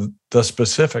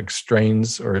specific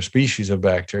strains or species of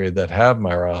bacteria that have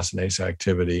myrosinase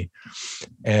activity.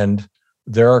 And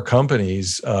there are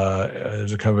companies,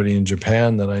 there's a company in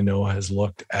Japan that I know has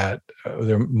looked at,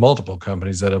 there are multiple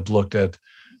companies that have looked at,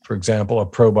 for example, a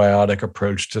probiotic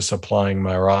approach to supplying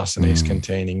myrosinase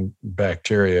containing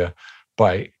bacteria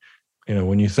by,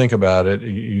 when you think about it,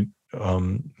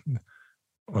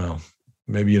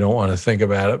 maybe you don't want to think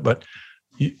about it, but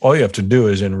all you have to do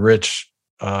is enrich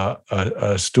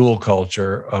a stool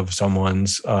culture of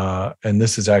someone's, and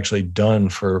this is actually done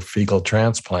for fecal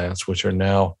transplants, which are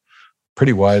now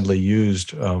pretty widely used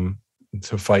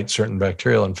to fight certain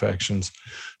bacterial infections.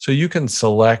 So you can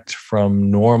select from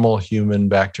normal human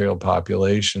bacterial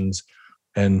populations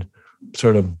and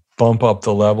sort of bump up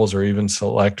the levels or even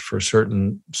select for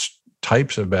certain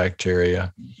types of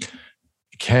bacteria.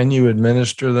 Can you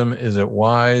administer them? Is it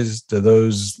wise? Do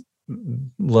those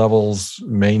levels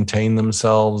maintain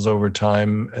themselves over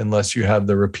time unless you have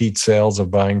the repeat sales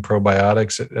of buying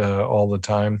probiotics all the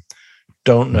time?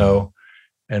 Don't know.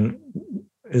 And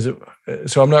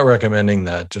so I'm not recommending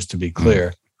that, just to be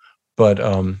clear, but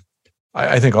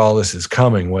I think all this is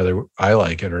coming, whether I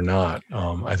like it or not.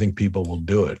 I think people will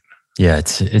do it. Yeah,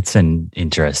 it's an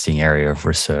interesting area of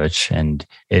research, and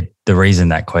the reason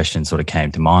that question sort of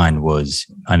came to mind was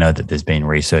I know that there's been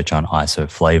research on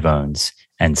isoflavones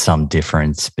and some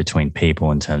difference between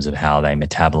people in terms of how they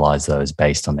metabolize those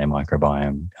based on their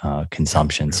microbiome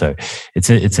consumption. So it's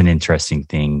an interesting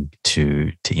thing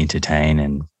to entertain,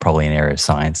 and probably an area of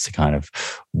science to kind of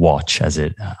watch as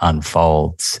it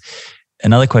unfolds.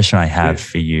 Another question I have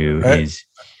for you is...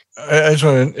 I just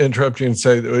want to interrupt you and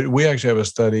say that we actually have a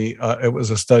study. It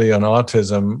was a study on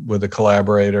autism with a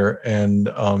collaborator, and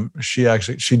she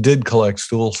did collect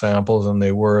stool samples, and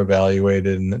they were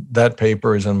evaluated. And that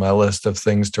paper is in my list of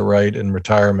things to write in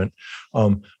retirement.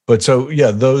 But so,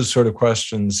 yeah, those sort of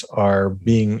questions are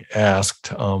being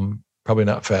asked. Probably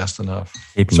not fast enough.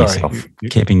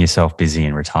 Keeping yourself busy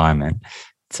in retirement.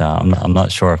 So I'm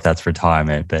not sure if that's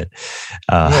retirement, but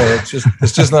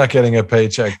it's just not getting a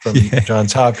paycheck from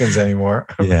Johns Hopkins anymore.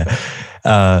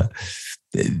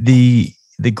 The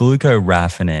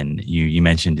glucoraphanin you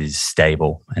mentioned is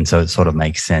stable, and so it sort of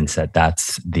makes sense that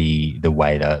that's the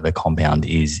way the compound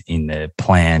is in the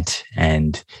plant,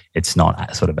 and it's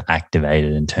not sort of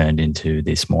activated and turned into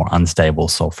this more unstable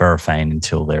sulforaphane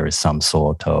until there is some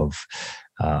sort of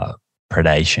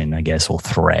predation, I guess, or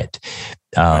threat.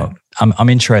 Right. I'm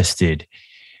interested,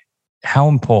 how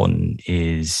important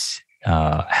is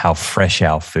how fresh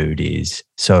our food is?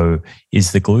 So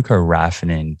is the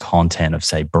glucoraphanin content of,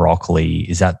 say,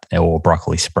 broccoli, or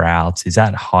broccoli sprouts, is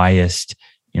that highest,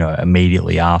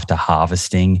 immediately after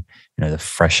harvesting the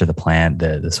fresher the plant,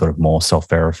 the sort of more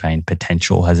sulforaphane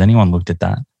potential. Has anyone looked at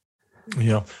that?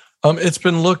 Yeah. It's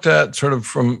been looked at sort of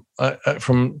from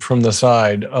the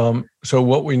side. So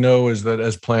what we know is that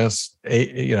as plants,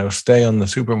 stay on the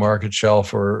supermarket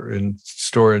shelf or in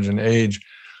storage and age,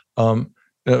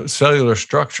 cellular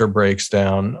structure breaks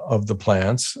down of the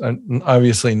plants, and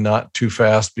obviously not too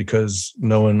fast, because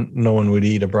no one would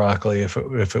eat a broccoli if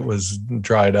it was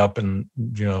dried up and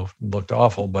looked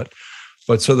awful. But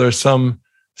so there's some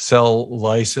cell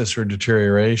lysis or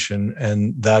deterioration,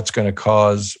 and that's going to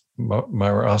cause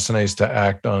myrosinase to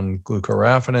act on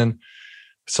glucoraphanin,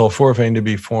 sulforaphane to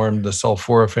be formed. The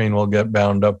sulforaphane will get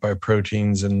bound up by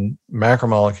proteins and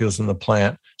macromolecules in the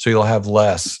plant, so you'll have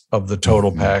less of the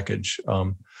total package.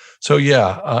 And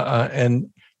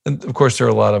of course there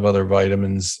are a lot of other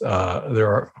vitamins.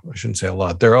 I shouldn't say a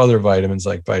lot. There are other vitamins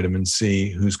like vitamin C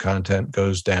whose content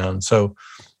goes down. So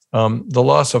the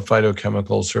loss of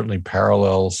phytochemicals certainly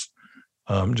parallels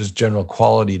just general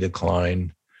quality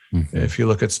decline. Mm-hmm. If you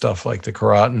look at stuff like the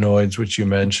carotenoids, which you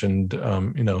mentioned,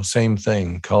 same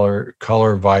thing.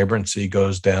 Color vibrancy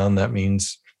goes down. That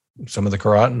means some of the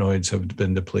carotenoids have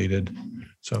been depleted.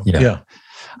 So yeah.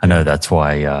 I know that's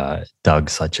why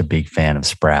Doug's such a big fan of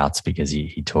sprouts, because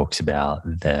he talks about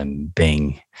them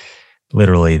being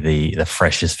literally the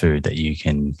freshest food that you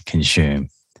can consume.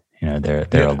 They're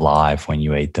alive when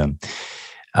you eat them.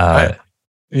 But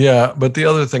the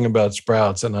other thing about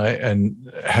sprouts,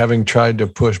 and having tried to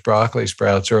push broccoli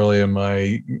sprouts early in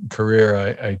my career,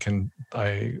 I think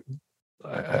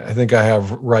I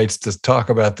have rights to talk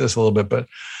about this a little bit. But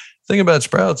the thing about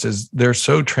sprouts is they're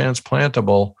so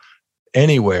transplantable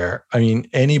anywhere. I mean,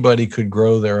 anybody could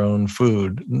grow their own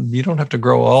food. You don't have to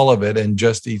grow all of it and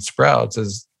just eat sprouts,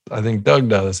 as I think Doug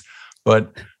does.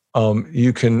 But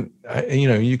you can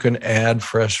add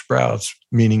fresh sprouts,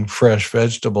 meaning fresh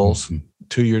vegetables, mm-hmm.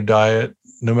 to your diet,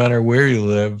 no matter where you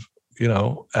live,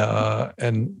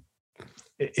 and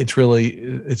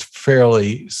it's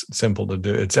fairly simple to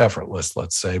do. It's effortless,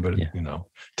 let's say, but it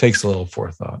takes a little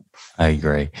forethought. I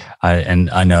agree.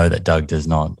 I know that Doug does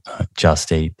not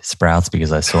just eat sprouts,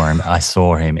 because I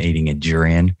saw him eating a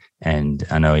durian, and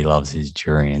I know he loves his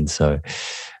durian. So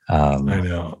I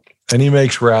know. And he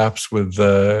makes wraps with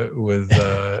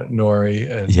nori.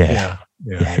 And yeah.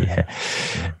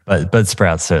 But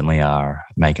sprouts certainly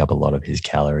make up a lot of his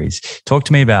calories. Talk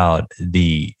to me about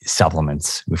the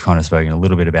supplements. We've kind of spoken a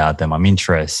little bit about them. I'm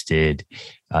interested.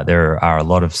 There are a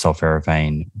lot of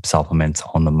sulforaphane supplements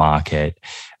on the market.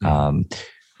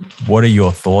 What are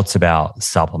your thoughts about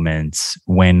supplements?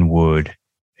 When would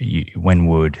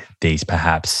these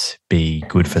perhaps be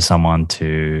good for someone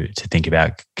to think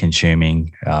about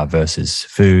consuming versus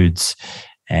foods?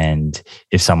 And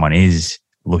if someone is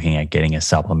looking at getting a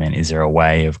supplement, is there a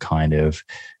way of kind of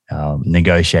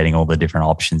negotiating all the different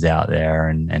options out there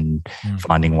and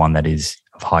finding one that is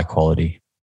of high quality?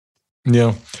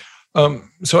 Yeah.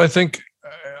 So I think,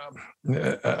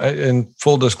 in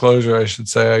full disclosure, I should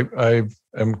say, I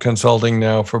am consulting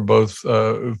now for both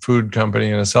a food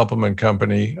company and a supplement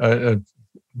company.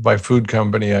 By food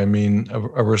company, I mean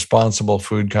a responsible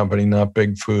food company, not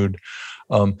big food.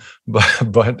 I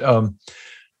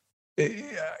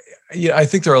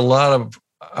think there are a lot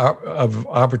of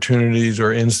opportunities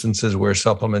or instances where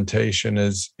supplementation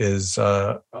is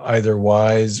either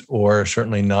wise or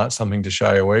certainly not something to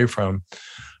shy away from.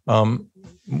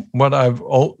 What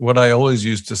I always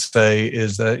used to say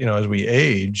is that, as we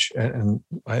age, and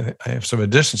I have some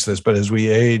additions to this, but as we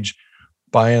age,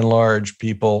 by and large,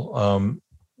 people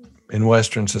in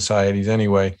Western societies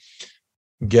anyway,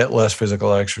 get less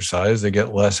physical exercise, they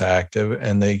get less active,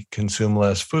 and they consume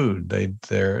less food. They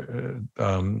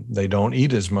don't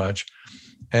eat as much,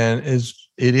 and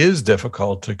it is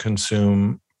difficult to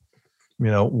consume,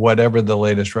 whatever the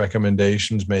latest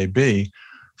recommendations may be,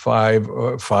 5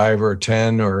 or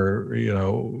 10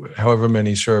 or however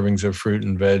many servings of fruit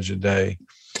and veg a day,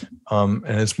 and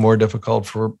it's more difficult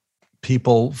for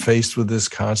people faced with this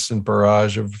constant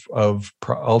barrage of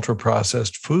ultra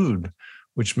processed food,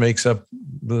 which makes up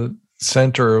the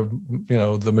center of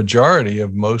the majority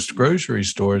of most grocery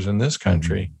stores in this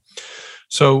country.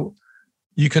 So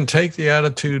you can take the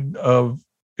attitude of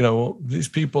these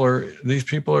people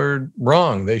are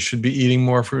wrong. They should be eating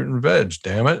more fruit and veg.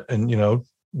 Damn it, and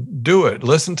do it.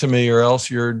 Listen to me, or else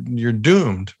you're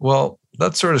doomed. Well,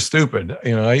 that's sort of stupid.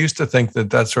 I used to think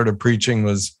that sort of preaching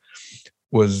was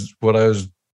what I was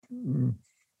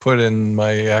put in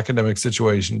my academic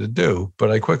situation to do.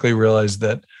 But I quickly realized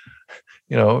that,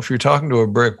 if you're talking to a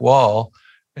brick wall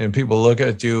and people look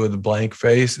at you with a blank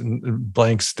face and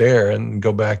blank stare and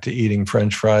go back to eating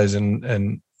French fries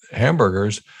and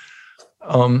hamburgers,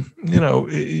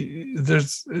 it's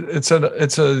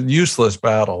a useless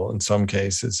battle in some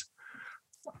cases.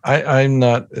 I'm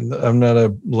not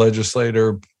a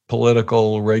legislator,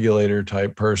 political regulator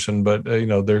type person, but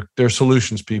there are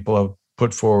solutions people have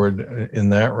put forward in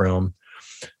that realm.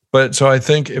 But so I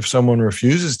think if someone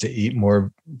refuses to eat more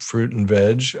fruit and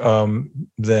veg,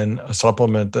 then a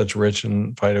supplement that's rich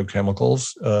in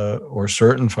phytochemicals or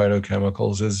certain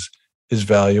phytochemicals is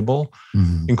valuable,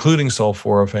 including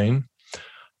sulforaphane.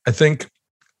 I think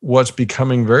what's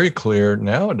becoming very clear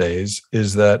nowadays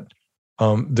is that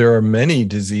there are many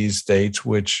disease states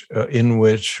for which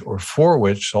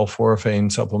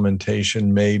sulforaphane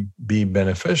supplementation may be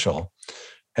beneficial,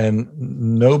 and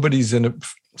nobody's in a.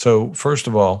 So first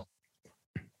of all,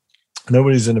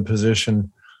 nobody's in a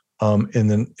position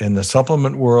in the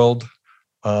supplement world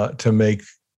to make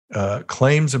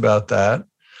claims about that,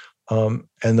 and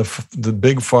the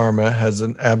big pharma has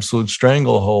an absolute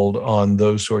stranglehold on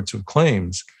those sorts of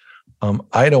claims.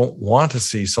 I don't want to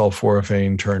see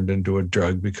sulforaphane turned into a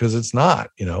drug because it's not.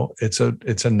 It's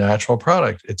a natural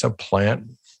product. It's a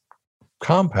plant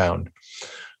compound.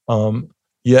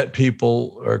 Yet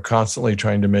people are constantly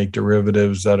trying to make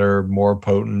derivatives that are more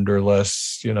potent or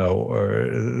less, or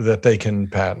that they can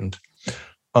patent.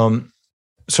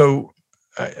 So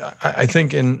I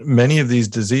think in many of these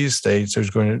disease states,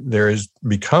 there is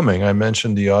becoming, I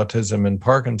mentioned the autism and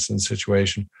Parkinson's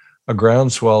situation, a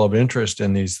groundswell of interest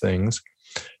in these things.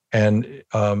 And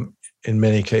in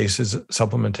many cases,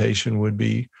 supplementation would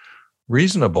be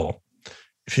reasonable.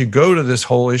 If you go to this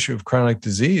whole issue of chronic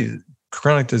diseases,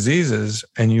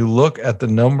 and you look at the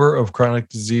number of chronic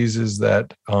diseases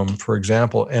that, for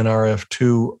example,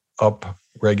 NRF2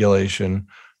 upregulation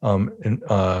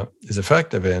is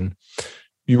effective in,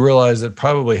 you realize that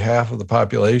probably half of the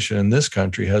population in this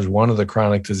country has one of the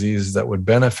chronic diseases that would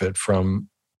benefit from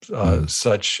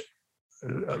such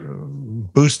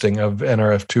boosting of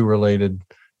NRF2-related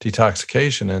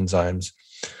detoxification enzymes.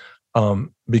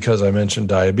 Because I mentioned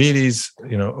diabetes,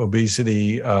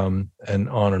 obesity, and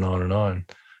on and on and on.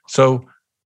 So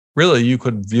really, you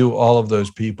could view all of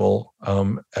those people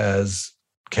as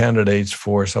candidates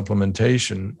for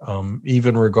supplementation,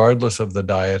 even regardless of the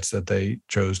diets that they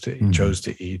chose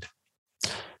to eat.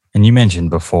 And you mentioned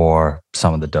before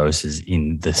some of the doses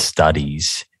in the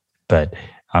studies, but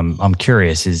I'm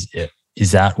curious,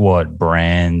 is that what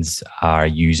brands are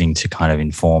using to kind of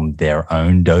inform their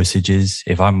own dosages?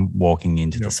 If I'm walking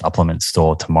into the supplement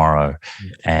store tomorrow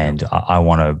and I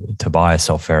want to buy a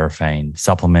sulforaphane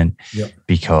supplement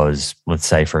because, let's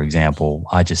say, for example,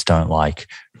 I just don't like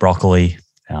broccoli.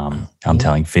 I'm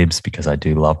telling fibs because I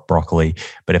do love broccoli.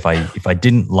 But if I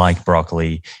didn't like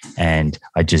broccoli and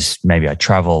maybe I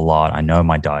travel a lot, I know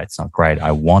my diet's not great,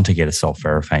 I want to get a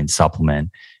sulforaphane supplement,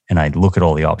 and I look at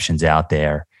all the options out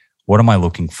there, what am I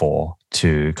looking for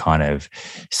to kind of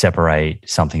separate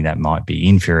something that might be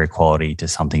inferior quality to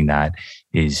something that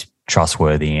is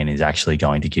trustworthy and is actually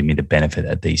going to give me the benefit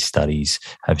that these studies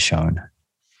have shown?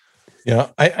 Yeah,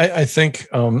 I think,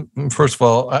 first of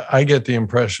all, I get the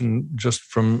impression just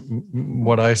from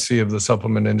what I see of the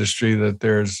supplement industry that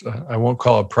there's, I won't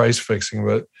call it price fixing,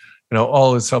 but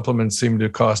all the supplements seem to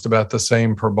cost about the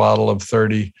same per bottle of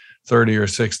 30 or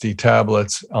 60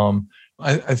 tablets.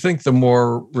 I think the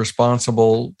more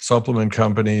responsible supplement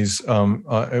companies,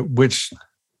 which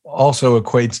also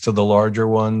equates to the larger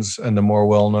ones and the more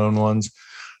well-known ones,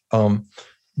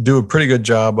 do a pretty good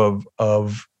job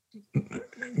of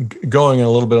going a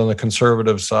little bit on the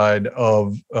conservative side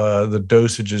of the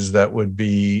dosages that would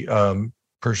be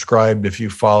prescribed if you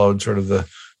followed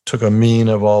took a mean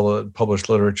of all the published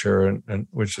literature, and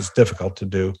which is difficult to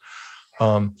do.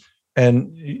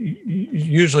 And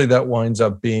usually that winds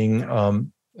up being,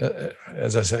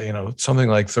 as I say, something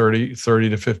like 30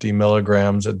 to 50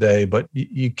 milligrams a day, but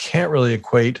you can't really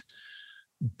equate,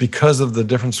 because of the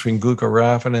difference between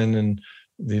glucoraphanin and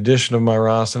the addition of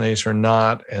myrosinase or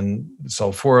not, and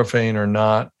sulforaphane or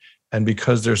not, and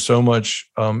because there's so much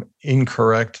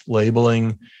incorrect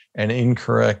labeling and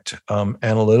incorrect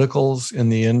analyticals in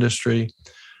the industry,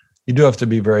 you do have to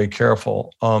be very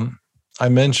careful. I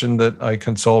mentioned that I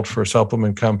consult for a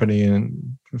supplement company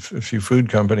and a few food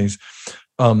companies.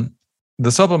 The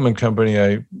supplement company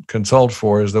I consult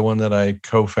for is the one that I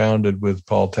co-founded with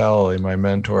Paul Talalay, my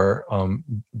mentor,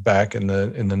 back in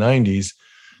the 90s.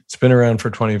 It's been around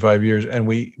for 25 years, and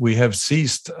we have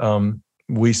ceased.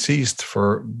 We ceased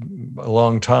for a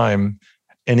long time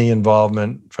any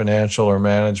involvement, financial or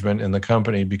management, in the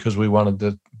company because we wanted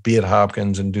to be at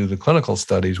Hopkins and do the clinical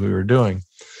studies we were doing.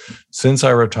 Since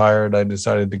I retired, I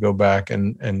decided to go back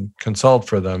and consult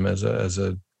for them as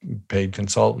a paid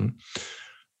consultant.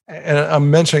 and I'm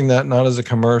mentioning that not as a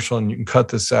commercial, and you can cut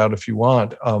this out if you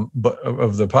want, but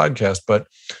of the podcast, but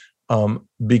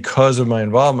because of my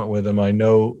involvement with them, I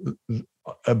know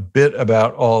a bit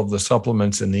about all of the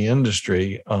supplements in the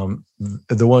industry,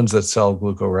 the ones that sell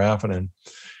glucoraphanin,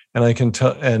 and I can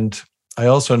tell. And I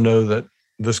also know that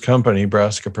this company,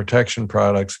 Brassica Protection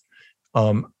Products,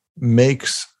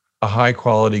 makes a high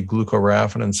quality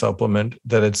glucoraphanin supplement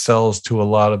that it sells to a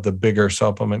lot of the bigger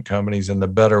supplement companies and the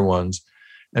better ones.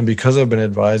 And because I've been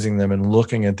advising them and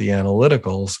looking at the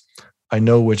analyticals, I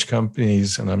know which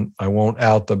companies, and I won't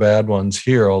out the bad ones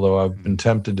here, although I've been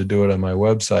tempted to do it on my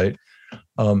website.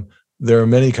 There are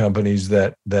many companies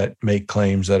that make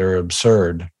claims that are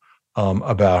absurd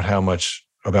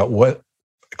about what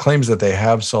claims that they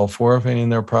have sulforaphane in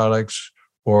their products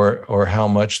or how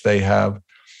much they have.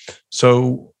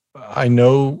 So I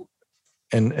know,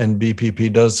 and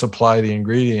BPP does supply the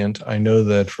ingredient. I know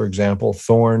that, for example,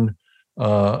 Thorne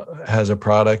has a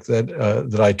product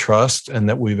that I trust and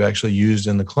that we've actually used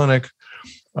in the clinic.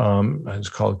 It's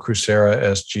called Crucera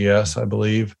SGS, I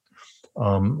believe.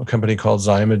 A company called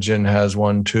Zymogen has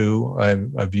one too.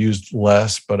 I've used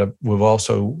less, but we've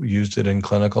also used it in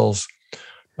clinicals.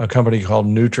 A company called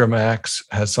Nutramax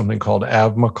has something called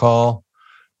Avmacol,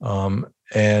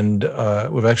 and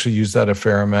we've actually used that a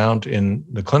fair amount in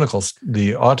the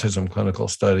autism clinical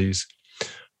studies.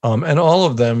 And all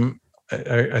of them,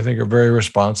 I think, are very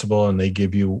responsible, and they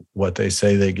give you what they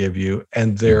say they give you,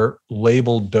 and their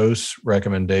labeled dose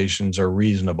recommendations are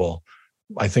reasonable.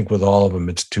 I think with all of them,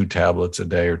 it's 2 tablets a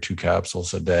day or 2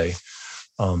 capsules a day.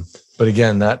 But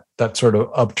again, that sort of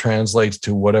up translates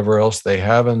to whatever else they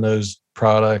have in those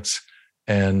products,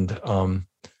 and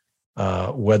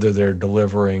whether they're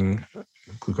delivering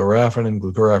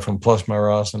glucoraphanin plus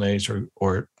myrosinase,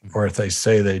 or if they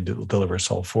say they deliver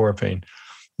sulforaphane.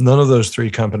 None of those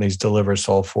 3 companies deliver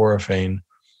sulforaphane.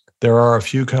 There are a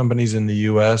few companies in the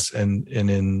US and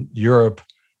in Europe,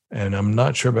 and I'm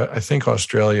not sure about, I think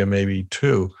Australia maybe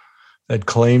too, that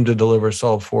claim to deliver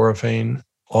sulforaphane.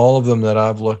 All of them that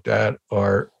I've looked at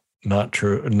are not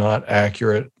true, not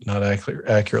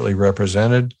accurately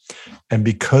represented. And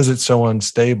because it's so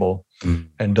unstable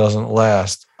and doesn't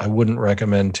last, I wouldn't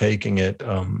recommend taking it,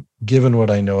 given what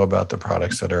I know about the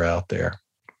products that are out there.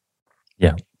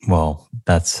 Yeah, well,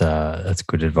 that's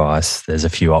good advice. There's a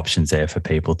few options there for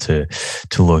people to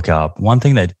look up. One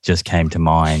thing that just came to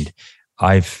mind,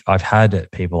 I've had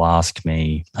people ask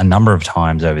me a number of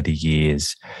times over the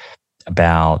years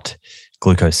about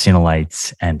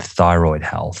glucosinolates and thyroid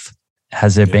health.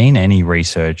 Has there been any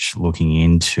research looking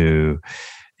into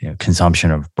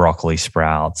consumption of broccoli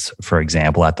sprouts, for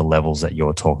example, at the levels that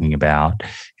you're talking about,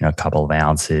 a couple of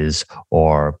ounces,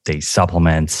 or these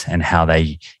supplements and how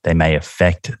they may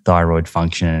affect thyroid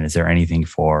function? And is there anything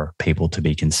for people to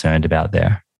be concerned about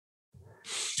there?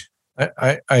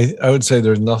 I would say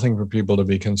there's nothing for people to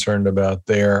be concerned about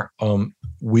there.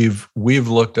 We've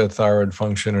looked at thyroid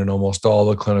function in almost all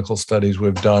the clinical studies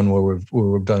we've done where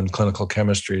we've done clinical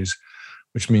chemistries,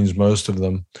 which means most of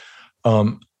them.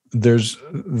 There's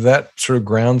that sort of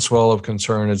groundswell of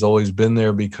concern has always been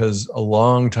there because a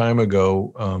long time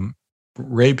ago,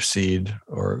 rapeseed,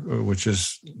 which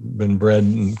has been bred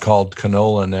and called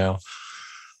canola now,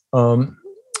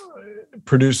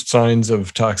 produced signs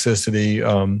of toxicity.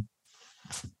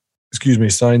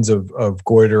 Signs of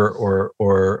goiter or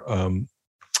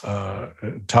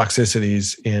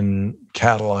toxicities in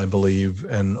cattle, I believe,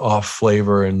 and off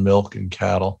flavor in milk in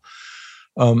cattle.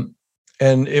 And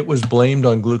it was blamed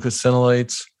on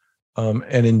glucosinolates.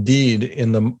 And indeed,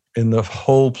 in the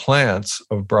whole plants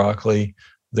of broccoli,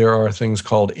 there are things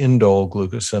called indole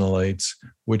glucosinolates,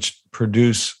 which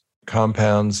produce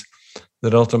compounds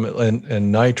that ultimately,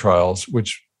 and nitriles,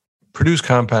 which produce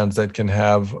compounds that can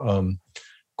have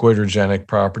goitrogenic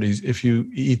properties if you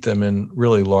eat them in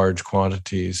really large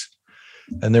quantities.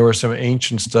 And there were some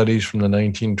ancient studies from the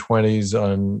 1920s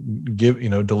on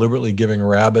deliberately giving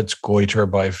rabbits goiter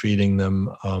by feeding them,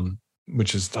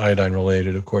 which is iodine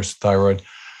related, of course, thyroid,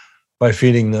 by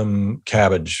feeding them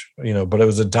cabbage, but it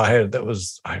was a diet that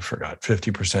was, I forgot,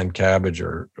 50% cabbage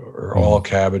or all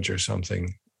cabbage or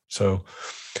something. So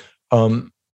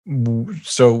I'd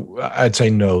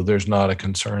say no, there's not a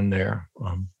concern there.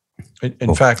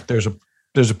 In fact, there's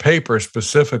a paper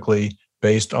specifically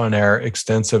based on our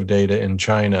extensive data in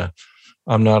China.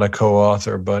 I'm not a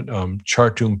co-author, but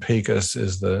Chartum Pecos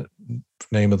is the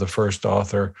name of the first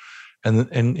author,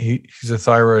 and he's a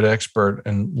thyroid expert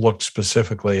and looked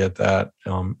specifically at that.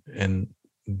 And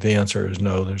the answer is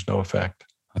no, there's no effect.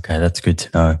 Okay, that's good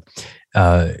to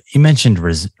know. You mentioned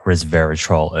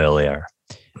resveratrol earlier.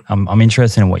 I'm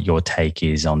interested in what your take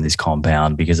is on this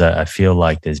compound, because I feel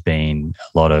like there's been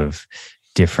a lot of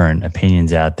different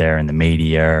opinions out there in the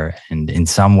media, and in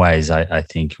some ways, I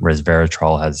think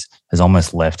resveratrol has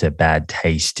almost left a bad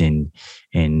taste in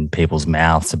people's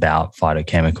mouths about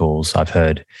phytochemicals. I've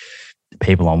heard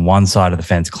people on one side of the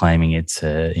fence claiming it's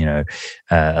a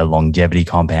longevity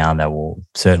compound that will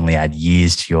certainly add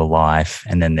years to your life,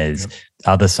 and then there's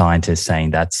other scientists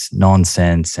saying that's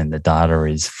nonsense and the data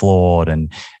is flawed,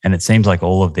 and it seems like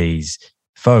all of these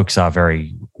folks are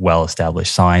very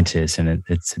well-established scientists, and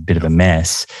it's a bit of a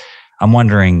mess. I'm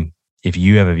wondering if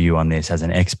you have a view on this as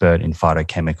an expert in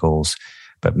phytochemicals,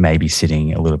 but maybe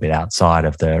sitting a little bit outside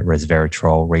of the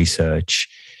resveratrol research.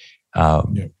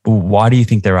 Why do you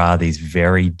think there are these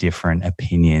very different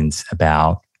opinions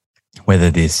about whether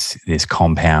this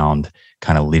compound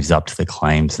kind of lives up to the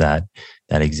claims that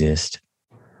exist?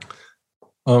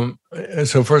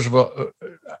 So first of all,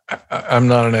 I'm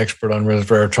not an expert on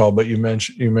resveratrol, but you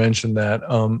mentioned that.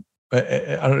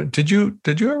 Did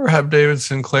you ever have David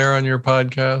Sinclair on your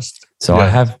podcast? So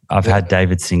yeah. I've had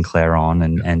David Sinclair on,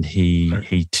 and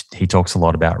he talks a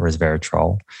lot about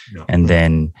resveratrol, and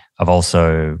then I've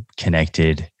also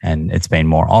connected, and it's been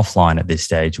more offline at this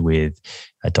stage, with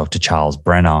Dr. Charles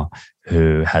Brenner,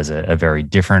 who has a very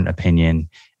different opinion.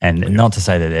 And not to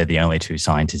say that they're the only two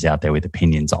scientists out there with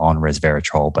opinions on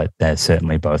resveratrol, but they're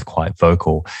certainly both quite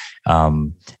vocal.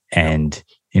 And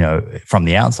from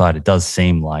the outside, it does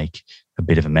seem like a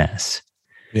bit of a mess.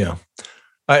 Yeah.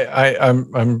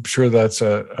 I'm sure that's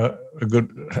a good.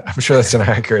 I'm sure that's an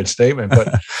accurate statement,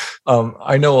 but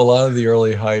I know a lot of the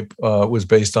early hype was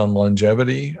based on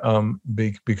longevity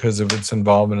because of its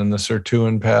involvement in the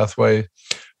sirtuin pathway,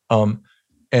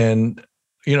 and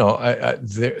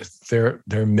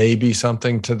there may be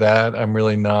something to that. I'm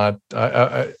really not.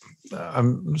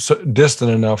 I'm so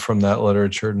distant enough from that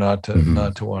literature not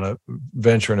to want to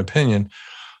venture an opinion.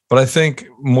 But I think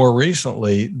more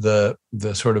recently, the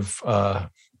sort of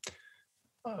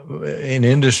in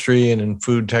industry and in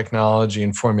food technology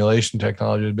and formulation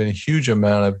technology, there's been a huge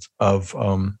amount of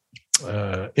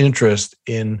interest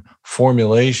in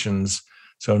formulations,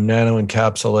 so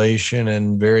nanoencapsulation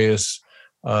and various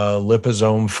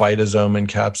liposome, phytosome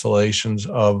encapsulations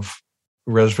of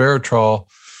resveratrol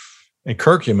and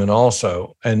curcumin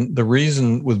also. And the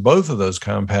reason with both of those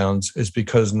compounds is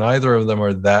because neither of them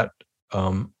are that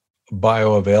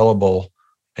bioavailable,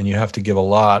 and you have to give a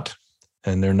lot,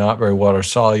 and they're not very water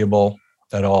soluble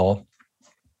at all.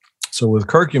 So with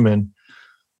curcumin,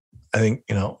 I think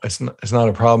it's not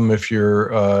a problem if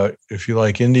you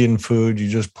like Indian food, you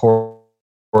just pour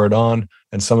it on,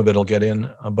 and some of it'll get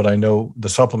in. But I know the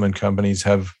supplement companies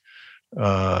have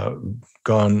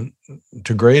gone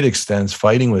to great extents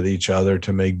fighting with each other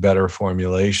to make better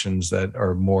formulations that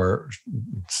are more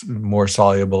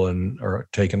soluble and are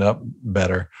taken up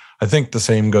better. I think the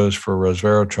same goes for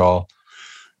resveratrol.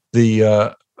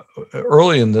 The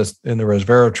early in the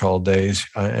resveratrol days,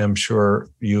 I am sure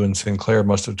you and Sinclair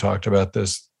must have talked about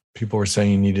this. People were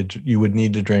saying you would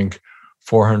need to drink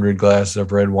 400 glasses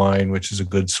of red wine, which is a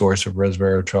good source of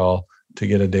resveratrol, to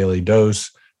get a daily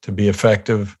dose to be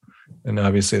effective. And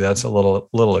obviously that's a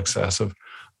little excessive.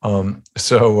 So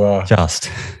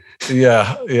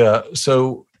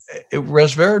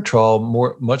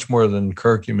resveratrol, much more than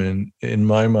curcumin, in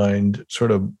my mind, sort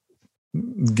of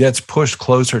gets pushed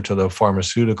closer to the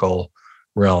pharmaceutical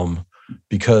realm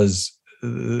because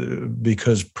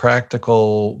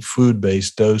practical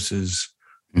food-based doses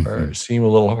seem a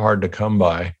little hard to come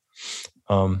by.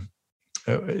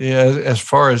 As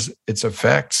far as its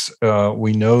effects,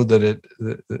 we know that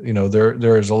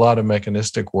there is a lot of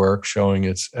mechanistic work showing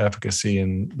its efficacy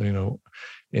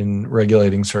in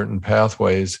regulating certain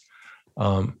pathways.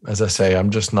 As I say,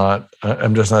 I'm just not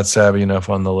savvy enough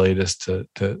on the latest to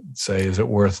say, is it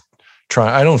worth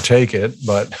trying? I don't take it,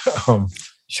 but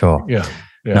sure. Yeah.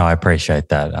 No, I appreciate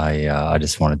that. I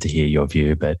just wanted to hear your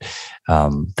view, but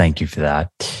thank you for that.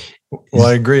 Well,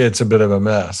 I agree. It's a bit of a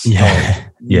mess. Yeah.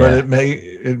 But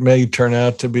it may turn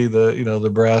out to be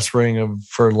the brass ring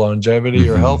for longevity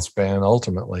or health span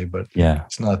ultimately, but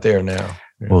it's not there now.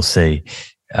 Yeah. We'll see.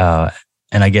 And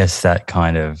I guess that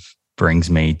kind of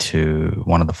brings me to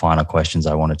one of the final questions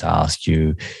I wanted to ask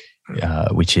you,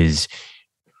 which is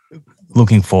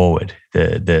looking forward,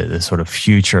 the sort of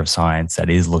future of science that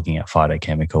is looking at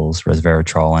phytochemicals,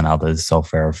 resveratrol and others,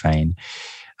 sulforaphane.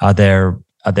 Are there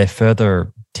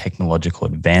further technological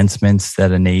advancements that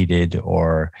are needed,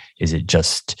 or is it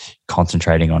just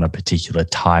concentrating on a particular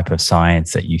type of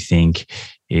science that you think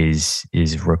is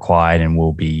required and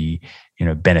will be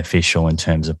beneficial in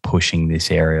terms of pushing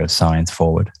this area of science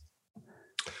forward?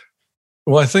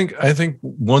 Well, I think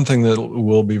one thing that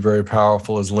will be very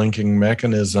powerful is linking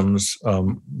mechanisms,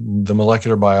 the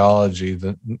molecular biology,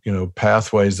 the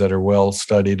pathways that are well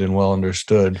studied and well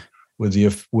understood, with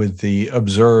the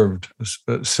observed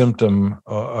symptom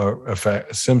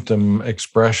effect, symptom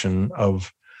expression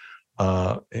of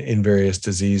in various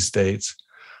disease states.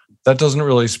 That doesn't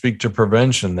really speak to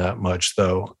prevention that much,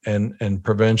 though, and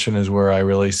prevention is where I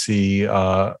really see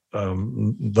the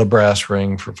brass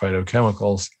ring for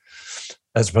phytochemicals,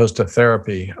 as opposed to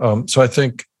therapy. So I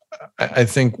think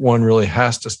one really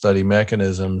has to study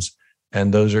mechanisms,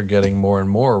 and those are getting more and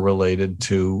more related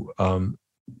to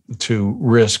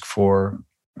risk for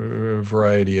a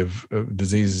variety of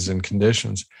diseases and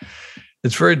conditions.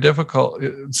 It's very difficult.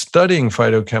 Studying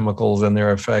phytochemicals and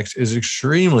their effects is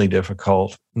extremely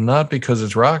difficult, not because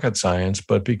it's rocket science,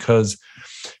 but because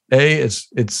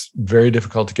it's very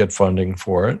difficult to get funding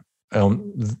for it.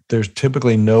 There's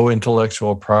typically no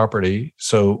intellectual property.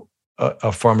 So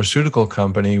a pharmaceutical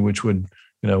company, which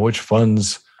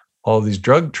funds all these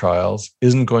drug trials,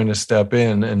 isn't going to step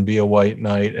in and be a white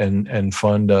knight and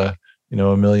fund a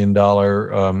 $1 million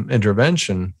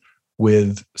intervention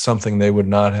with something they would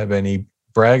not have any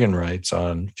bragging rights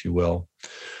on, if you will.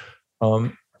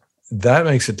 That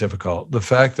makes it difficult. The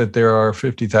fact that there are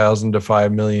 50,000 to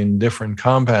 5 million different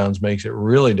compounds makes it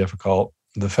really difficult.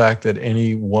 The fact that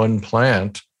any one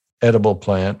plant, edible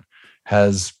plant,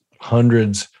 has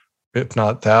hundreds, if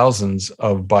not thousands,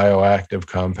 of bioactive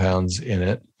compounds in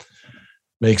it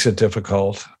makes it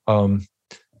difficult.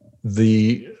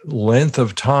 The length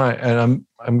of time, and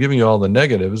I'm giving you all the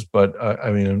negatives, but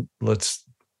let's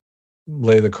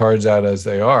lay the cards out as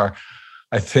they are.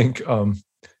 I think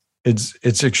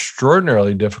it's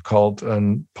extraordinarily difficult,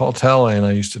 and Paul Talay and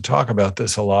I used to talk about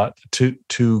this a lot,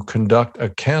 to conduct a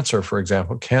cancer, for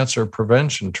example, cancer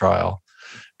prevention trial,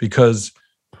 because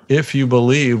if you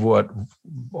believe what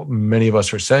many of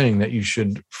us are saying, that you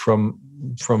should from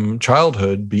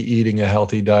childhood be eating a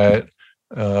healthy diet,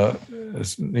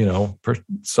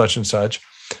 such and such,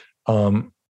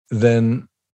 then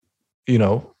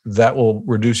that will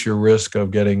reduce your risk of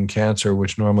getting cancer,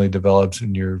 which normally develops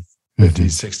in your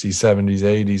 50s, 60s, 70s,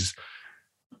 80s.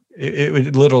 It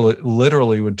would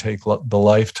literally would take the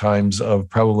lifetimes of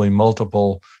probably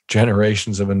multiple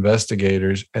generations of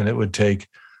investigators, and it would take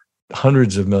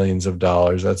hundreds of millions of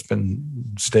dollars. That's been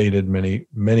stated many,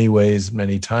 many ways,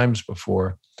 many times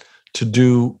before, to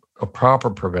do a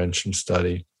proper prevention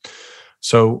study.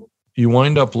 So you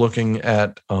wind up looking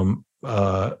at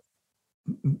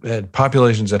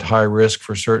populations at high risk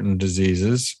for certain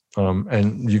diseases,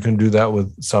 and you can do that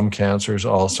with some cancers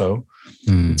also.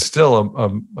 It's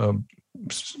still a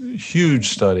huge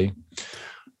study.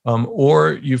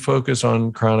 Or you focus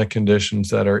on chronic conditions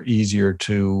that are easier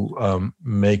to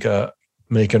make an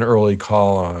early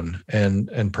call on,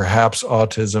 and perhaps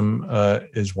autism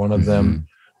is one of them.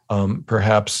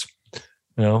 Perhaps,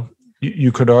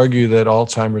 you could argue that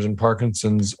Alzheimer's and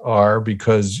Parkinson's are,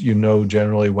 because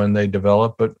generally when they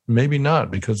develop, but maybe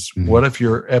not, because what if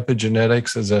your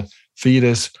epigenetics as a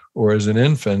fetus or as an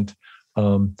infant,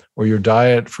 or your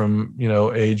diet from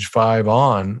age 5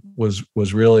 on was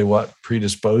really what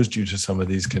predisposed you to some of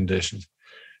these conditions?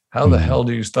 How the hell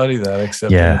do you study that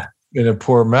except in a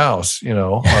poor mouse,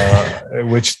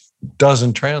 which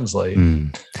doesn't translate?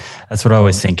 That's what I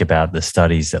always think about the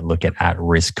studies that look at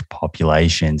at-risk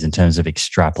populations in terms of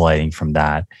extrapolating from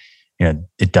that.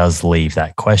 It does leave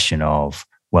that question of,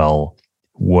 well,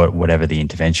 whatever the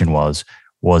intervention was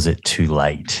it too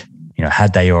late?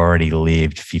 Had they already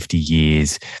lived 50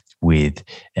 years with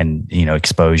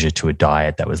exposure to a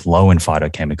diet that was low in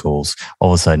phytochemicals,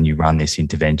 all of a sudden you run this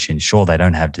intervention. Sure, they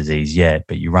don't have disease yet,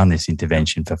 but you run this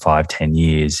intervention for 5-10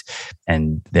 years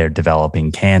and they're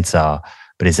developing cancer.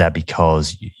 But is that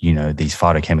because, these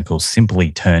phytochemicals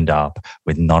simply turned up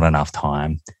with not enough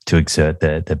time to exert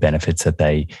the benefits that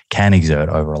they can exert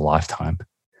over a lifetime?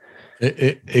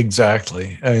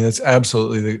 Exactly. I mean, that's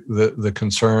absolutely the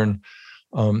concern.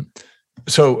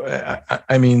 So,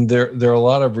 there are a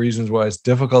lot of reasons why it's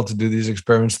difficult to do these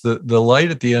experiments. The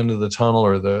light at the end of the tunnel,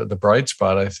 or the bright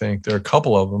spot, I think, there are a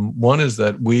couple of them. One is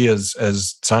that we as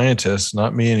scientists,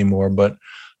 not me anymore, but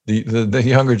the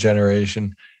younger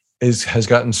generation has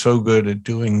gotten so good at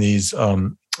doing these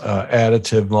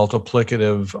additive,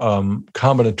 multiplicative,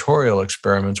 combinatorial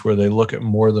experiments where they look at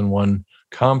more than one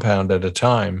compound at a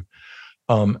time,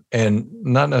 and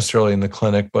not necessarily in the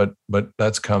clinic, but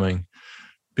that's coming.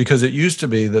 Because it used to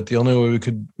be that the only way we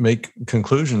could make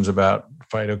conclusions about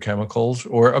phytochemicals,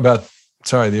 or about,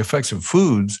 the effects of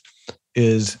foods,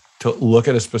 is to look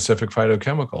at a specific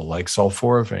phytochemical like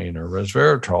sulforaphane or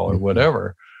resveratrol or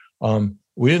whatever.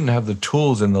 we didn't have the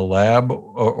tools in the lab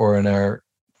or in our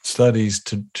studies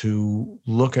to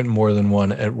look at more than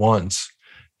one at once.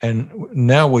 And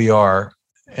now we are.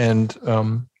 And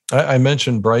I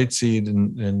mentioned Brightseed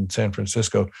in San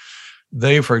Francisco.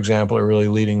 They, for example, are really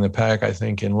leading the pack, I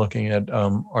think, in looking at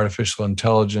artificial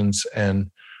intelligence and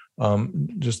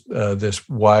just this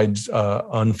wide,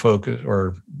 unfocused,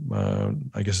 or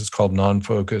I guess it's called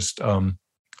non-focused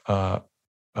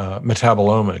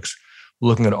metabolomics,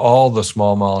 looking at all the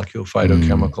small molecule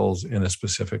phytochemicals in a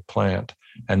specific plant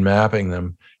and mapping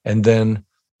them, and then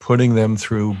putting them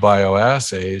through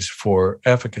bioassays for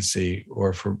efficacy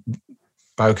or for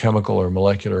biochemical or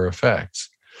molecular effects.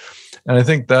 And I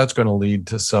think that's going to lead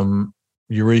to some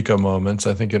eureka moments.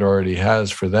 I think it already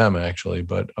has for them, actually.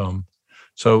 But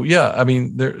so yeah, I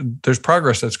mean, there's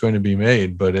progress that's going to be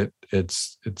made, but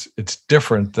it's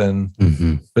different than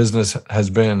business has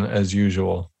been as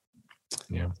usual.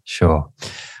 Yeah, sure.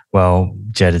 Well,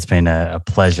 Jed, it's been a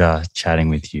pleasure chatting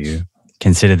with you.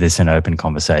 Consider this an open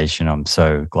conversation. I'm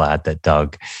so glad that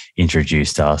Doug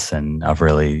introduced us, and I've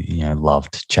really,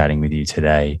 loved chatting with you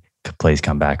today. Please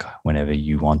come back whenever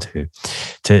you want to.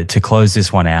 To close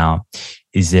this one out,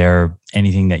 is there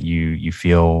anything that you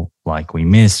feel like we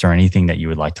missed, or anything that you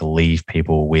would like to leave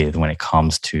people with when it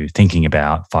comes to thinking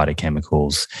about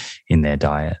phytochemicals in their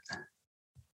diet?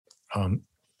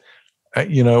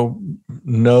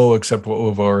 No, except what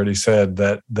we've already said,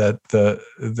 that the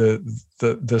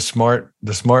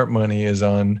smart money is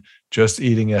on just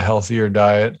eating a healthier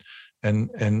diet, and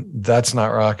that's not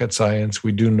rocket science.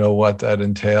 We do know what that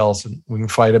entails, and we can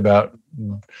fight about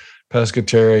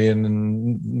pescatarian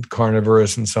and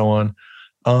carnivorous and so on,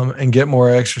 and get more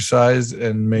exercise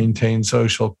and maintain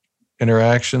social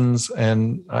interactions.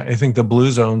 And I think the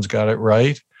Blue Zone's got it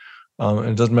right. And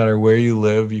it doesn't matter where you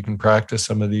live, you can practice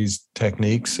some of these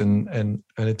techniques, and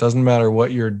it doesn't matter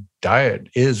what your diet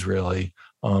is, really.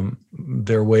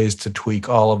 There are ways to tweak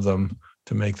all of them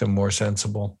to make them more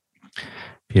sensible.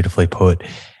 Beautifully put.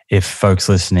 If folks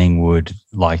listening would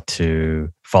like to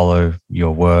follow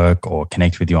your work or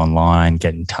connect with you online,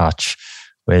 get in touch,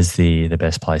 where's the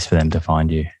best place for them to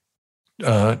find you?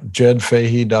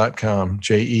 JedFahey.com,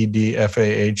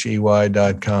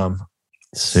 JEDFAHEY.com.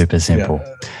 Super simple.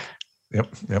 Yeah.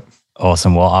 Yep.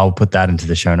 Awesome. Well, I'll put that into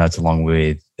the show notes along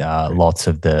with lots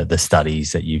of the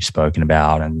studies that you've spoken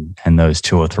about and those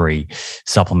 2 or 3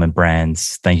 supplement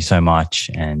brands. Thank you so much.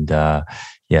 And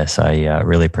yes, I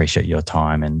really appreciate your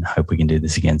time and hope we can do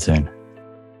this again soon.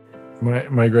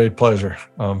 My great pleasure.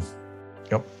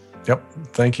 Yep.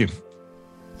 Thank you.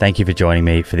 Thank you for joining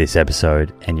me for this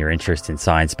episode and your interest in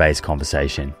science-based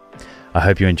conversation. I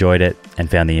hope you enjoyed it and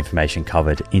found the information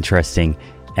covered interesting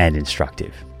and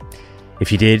instructive. If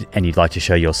you did and you'd like to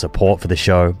show your support for the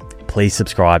show, please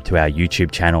subscribe to our YouTube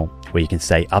channel where you can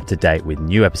stay up to date with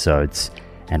new episodes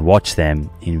and watch them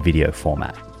in video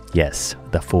format. Yes,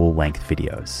 the full-length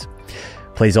videos.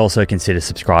 Please also consider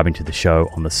subscribing to the show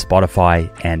on the Spotify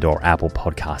and/or Apple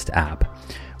Podcast app,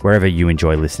 wherever you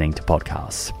enjoy listening to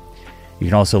podcasts. You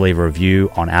can also leave a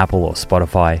review on Apple or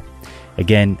Spotify.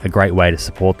 Again, a great way to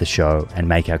support the show and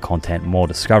make our content more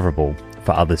discoverable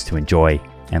for others to enjoy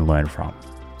and learn from.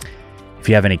 If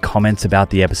you have any comments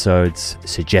about the episodes,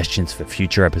 suggestions for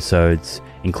future episodes,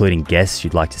 including guests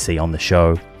you'd like to see on the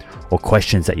show, or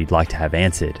questions that you'd like to have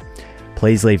answered,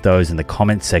 please leave those in the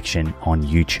comments section on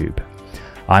YouTube.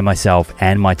 I myself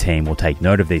and my team will take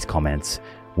note of these comments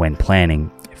when planning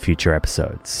future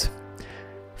episodes.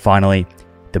 Finally,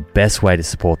 the best way to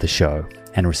support the show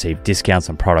and receive discounts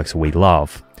on products we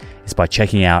love is by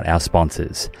checking out our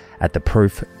sponsors at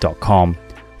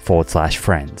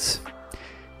theproof.com/friends.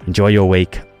 Enjoy your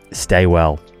week, stay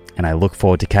well, and I look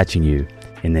forward to catching you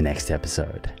in the next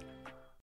episode.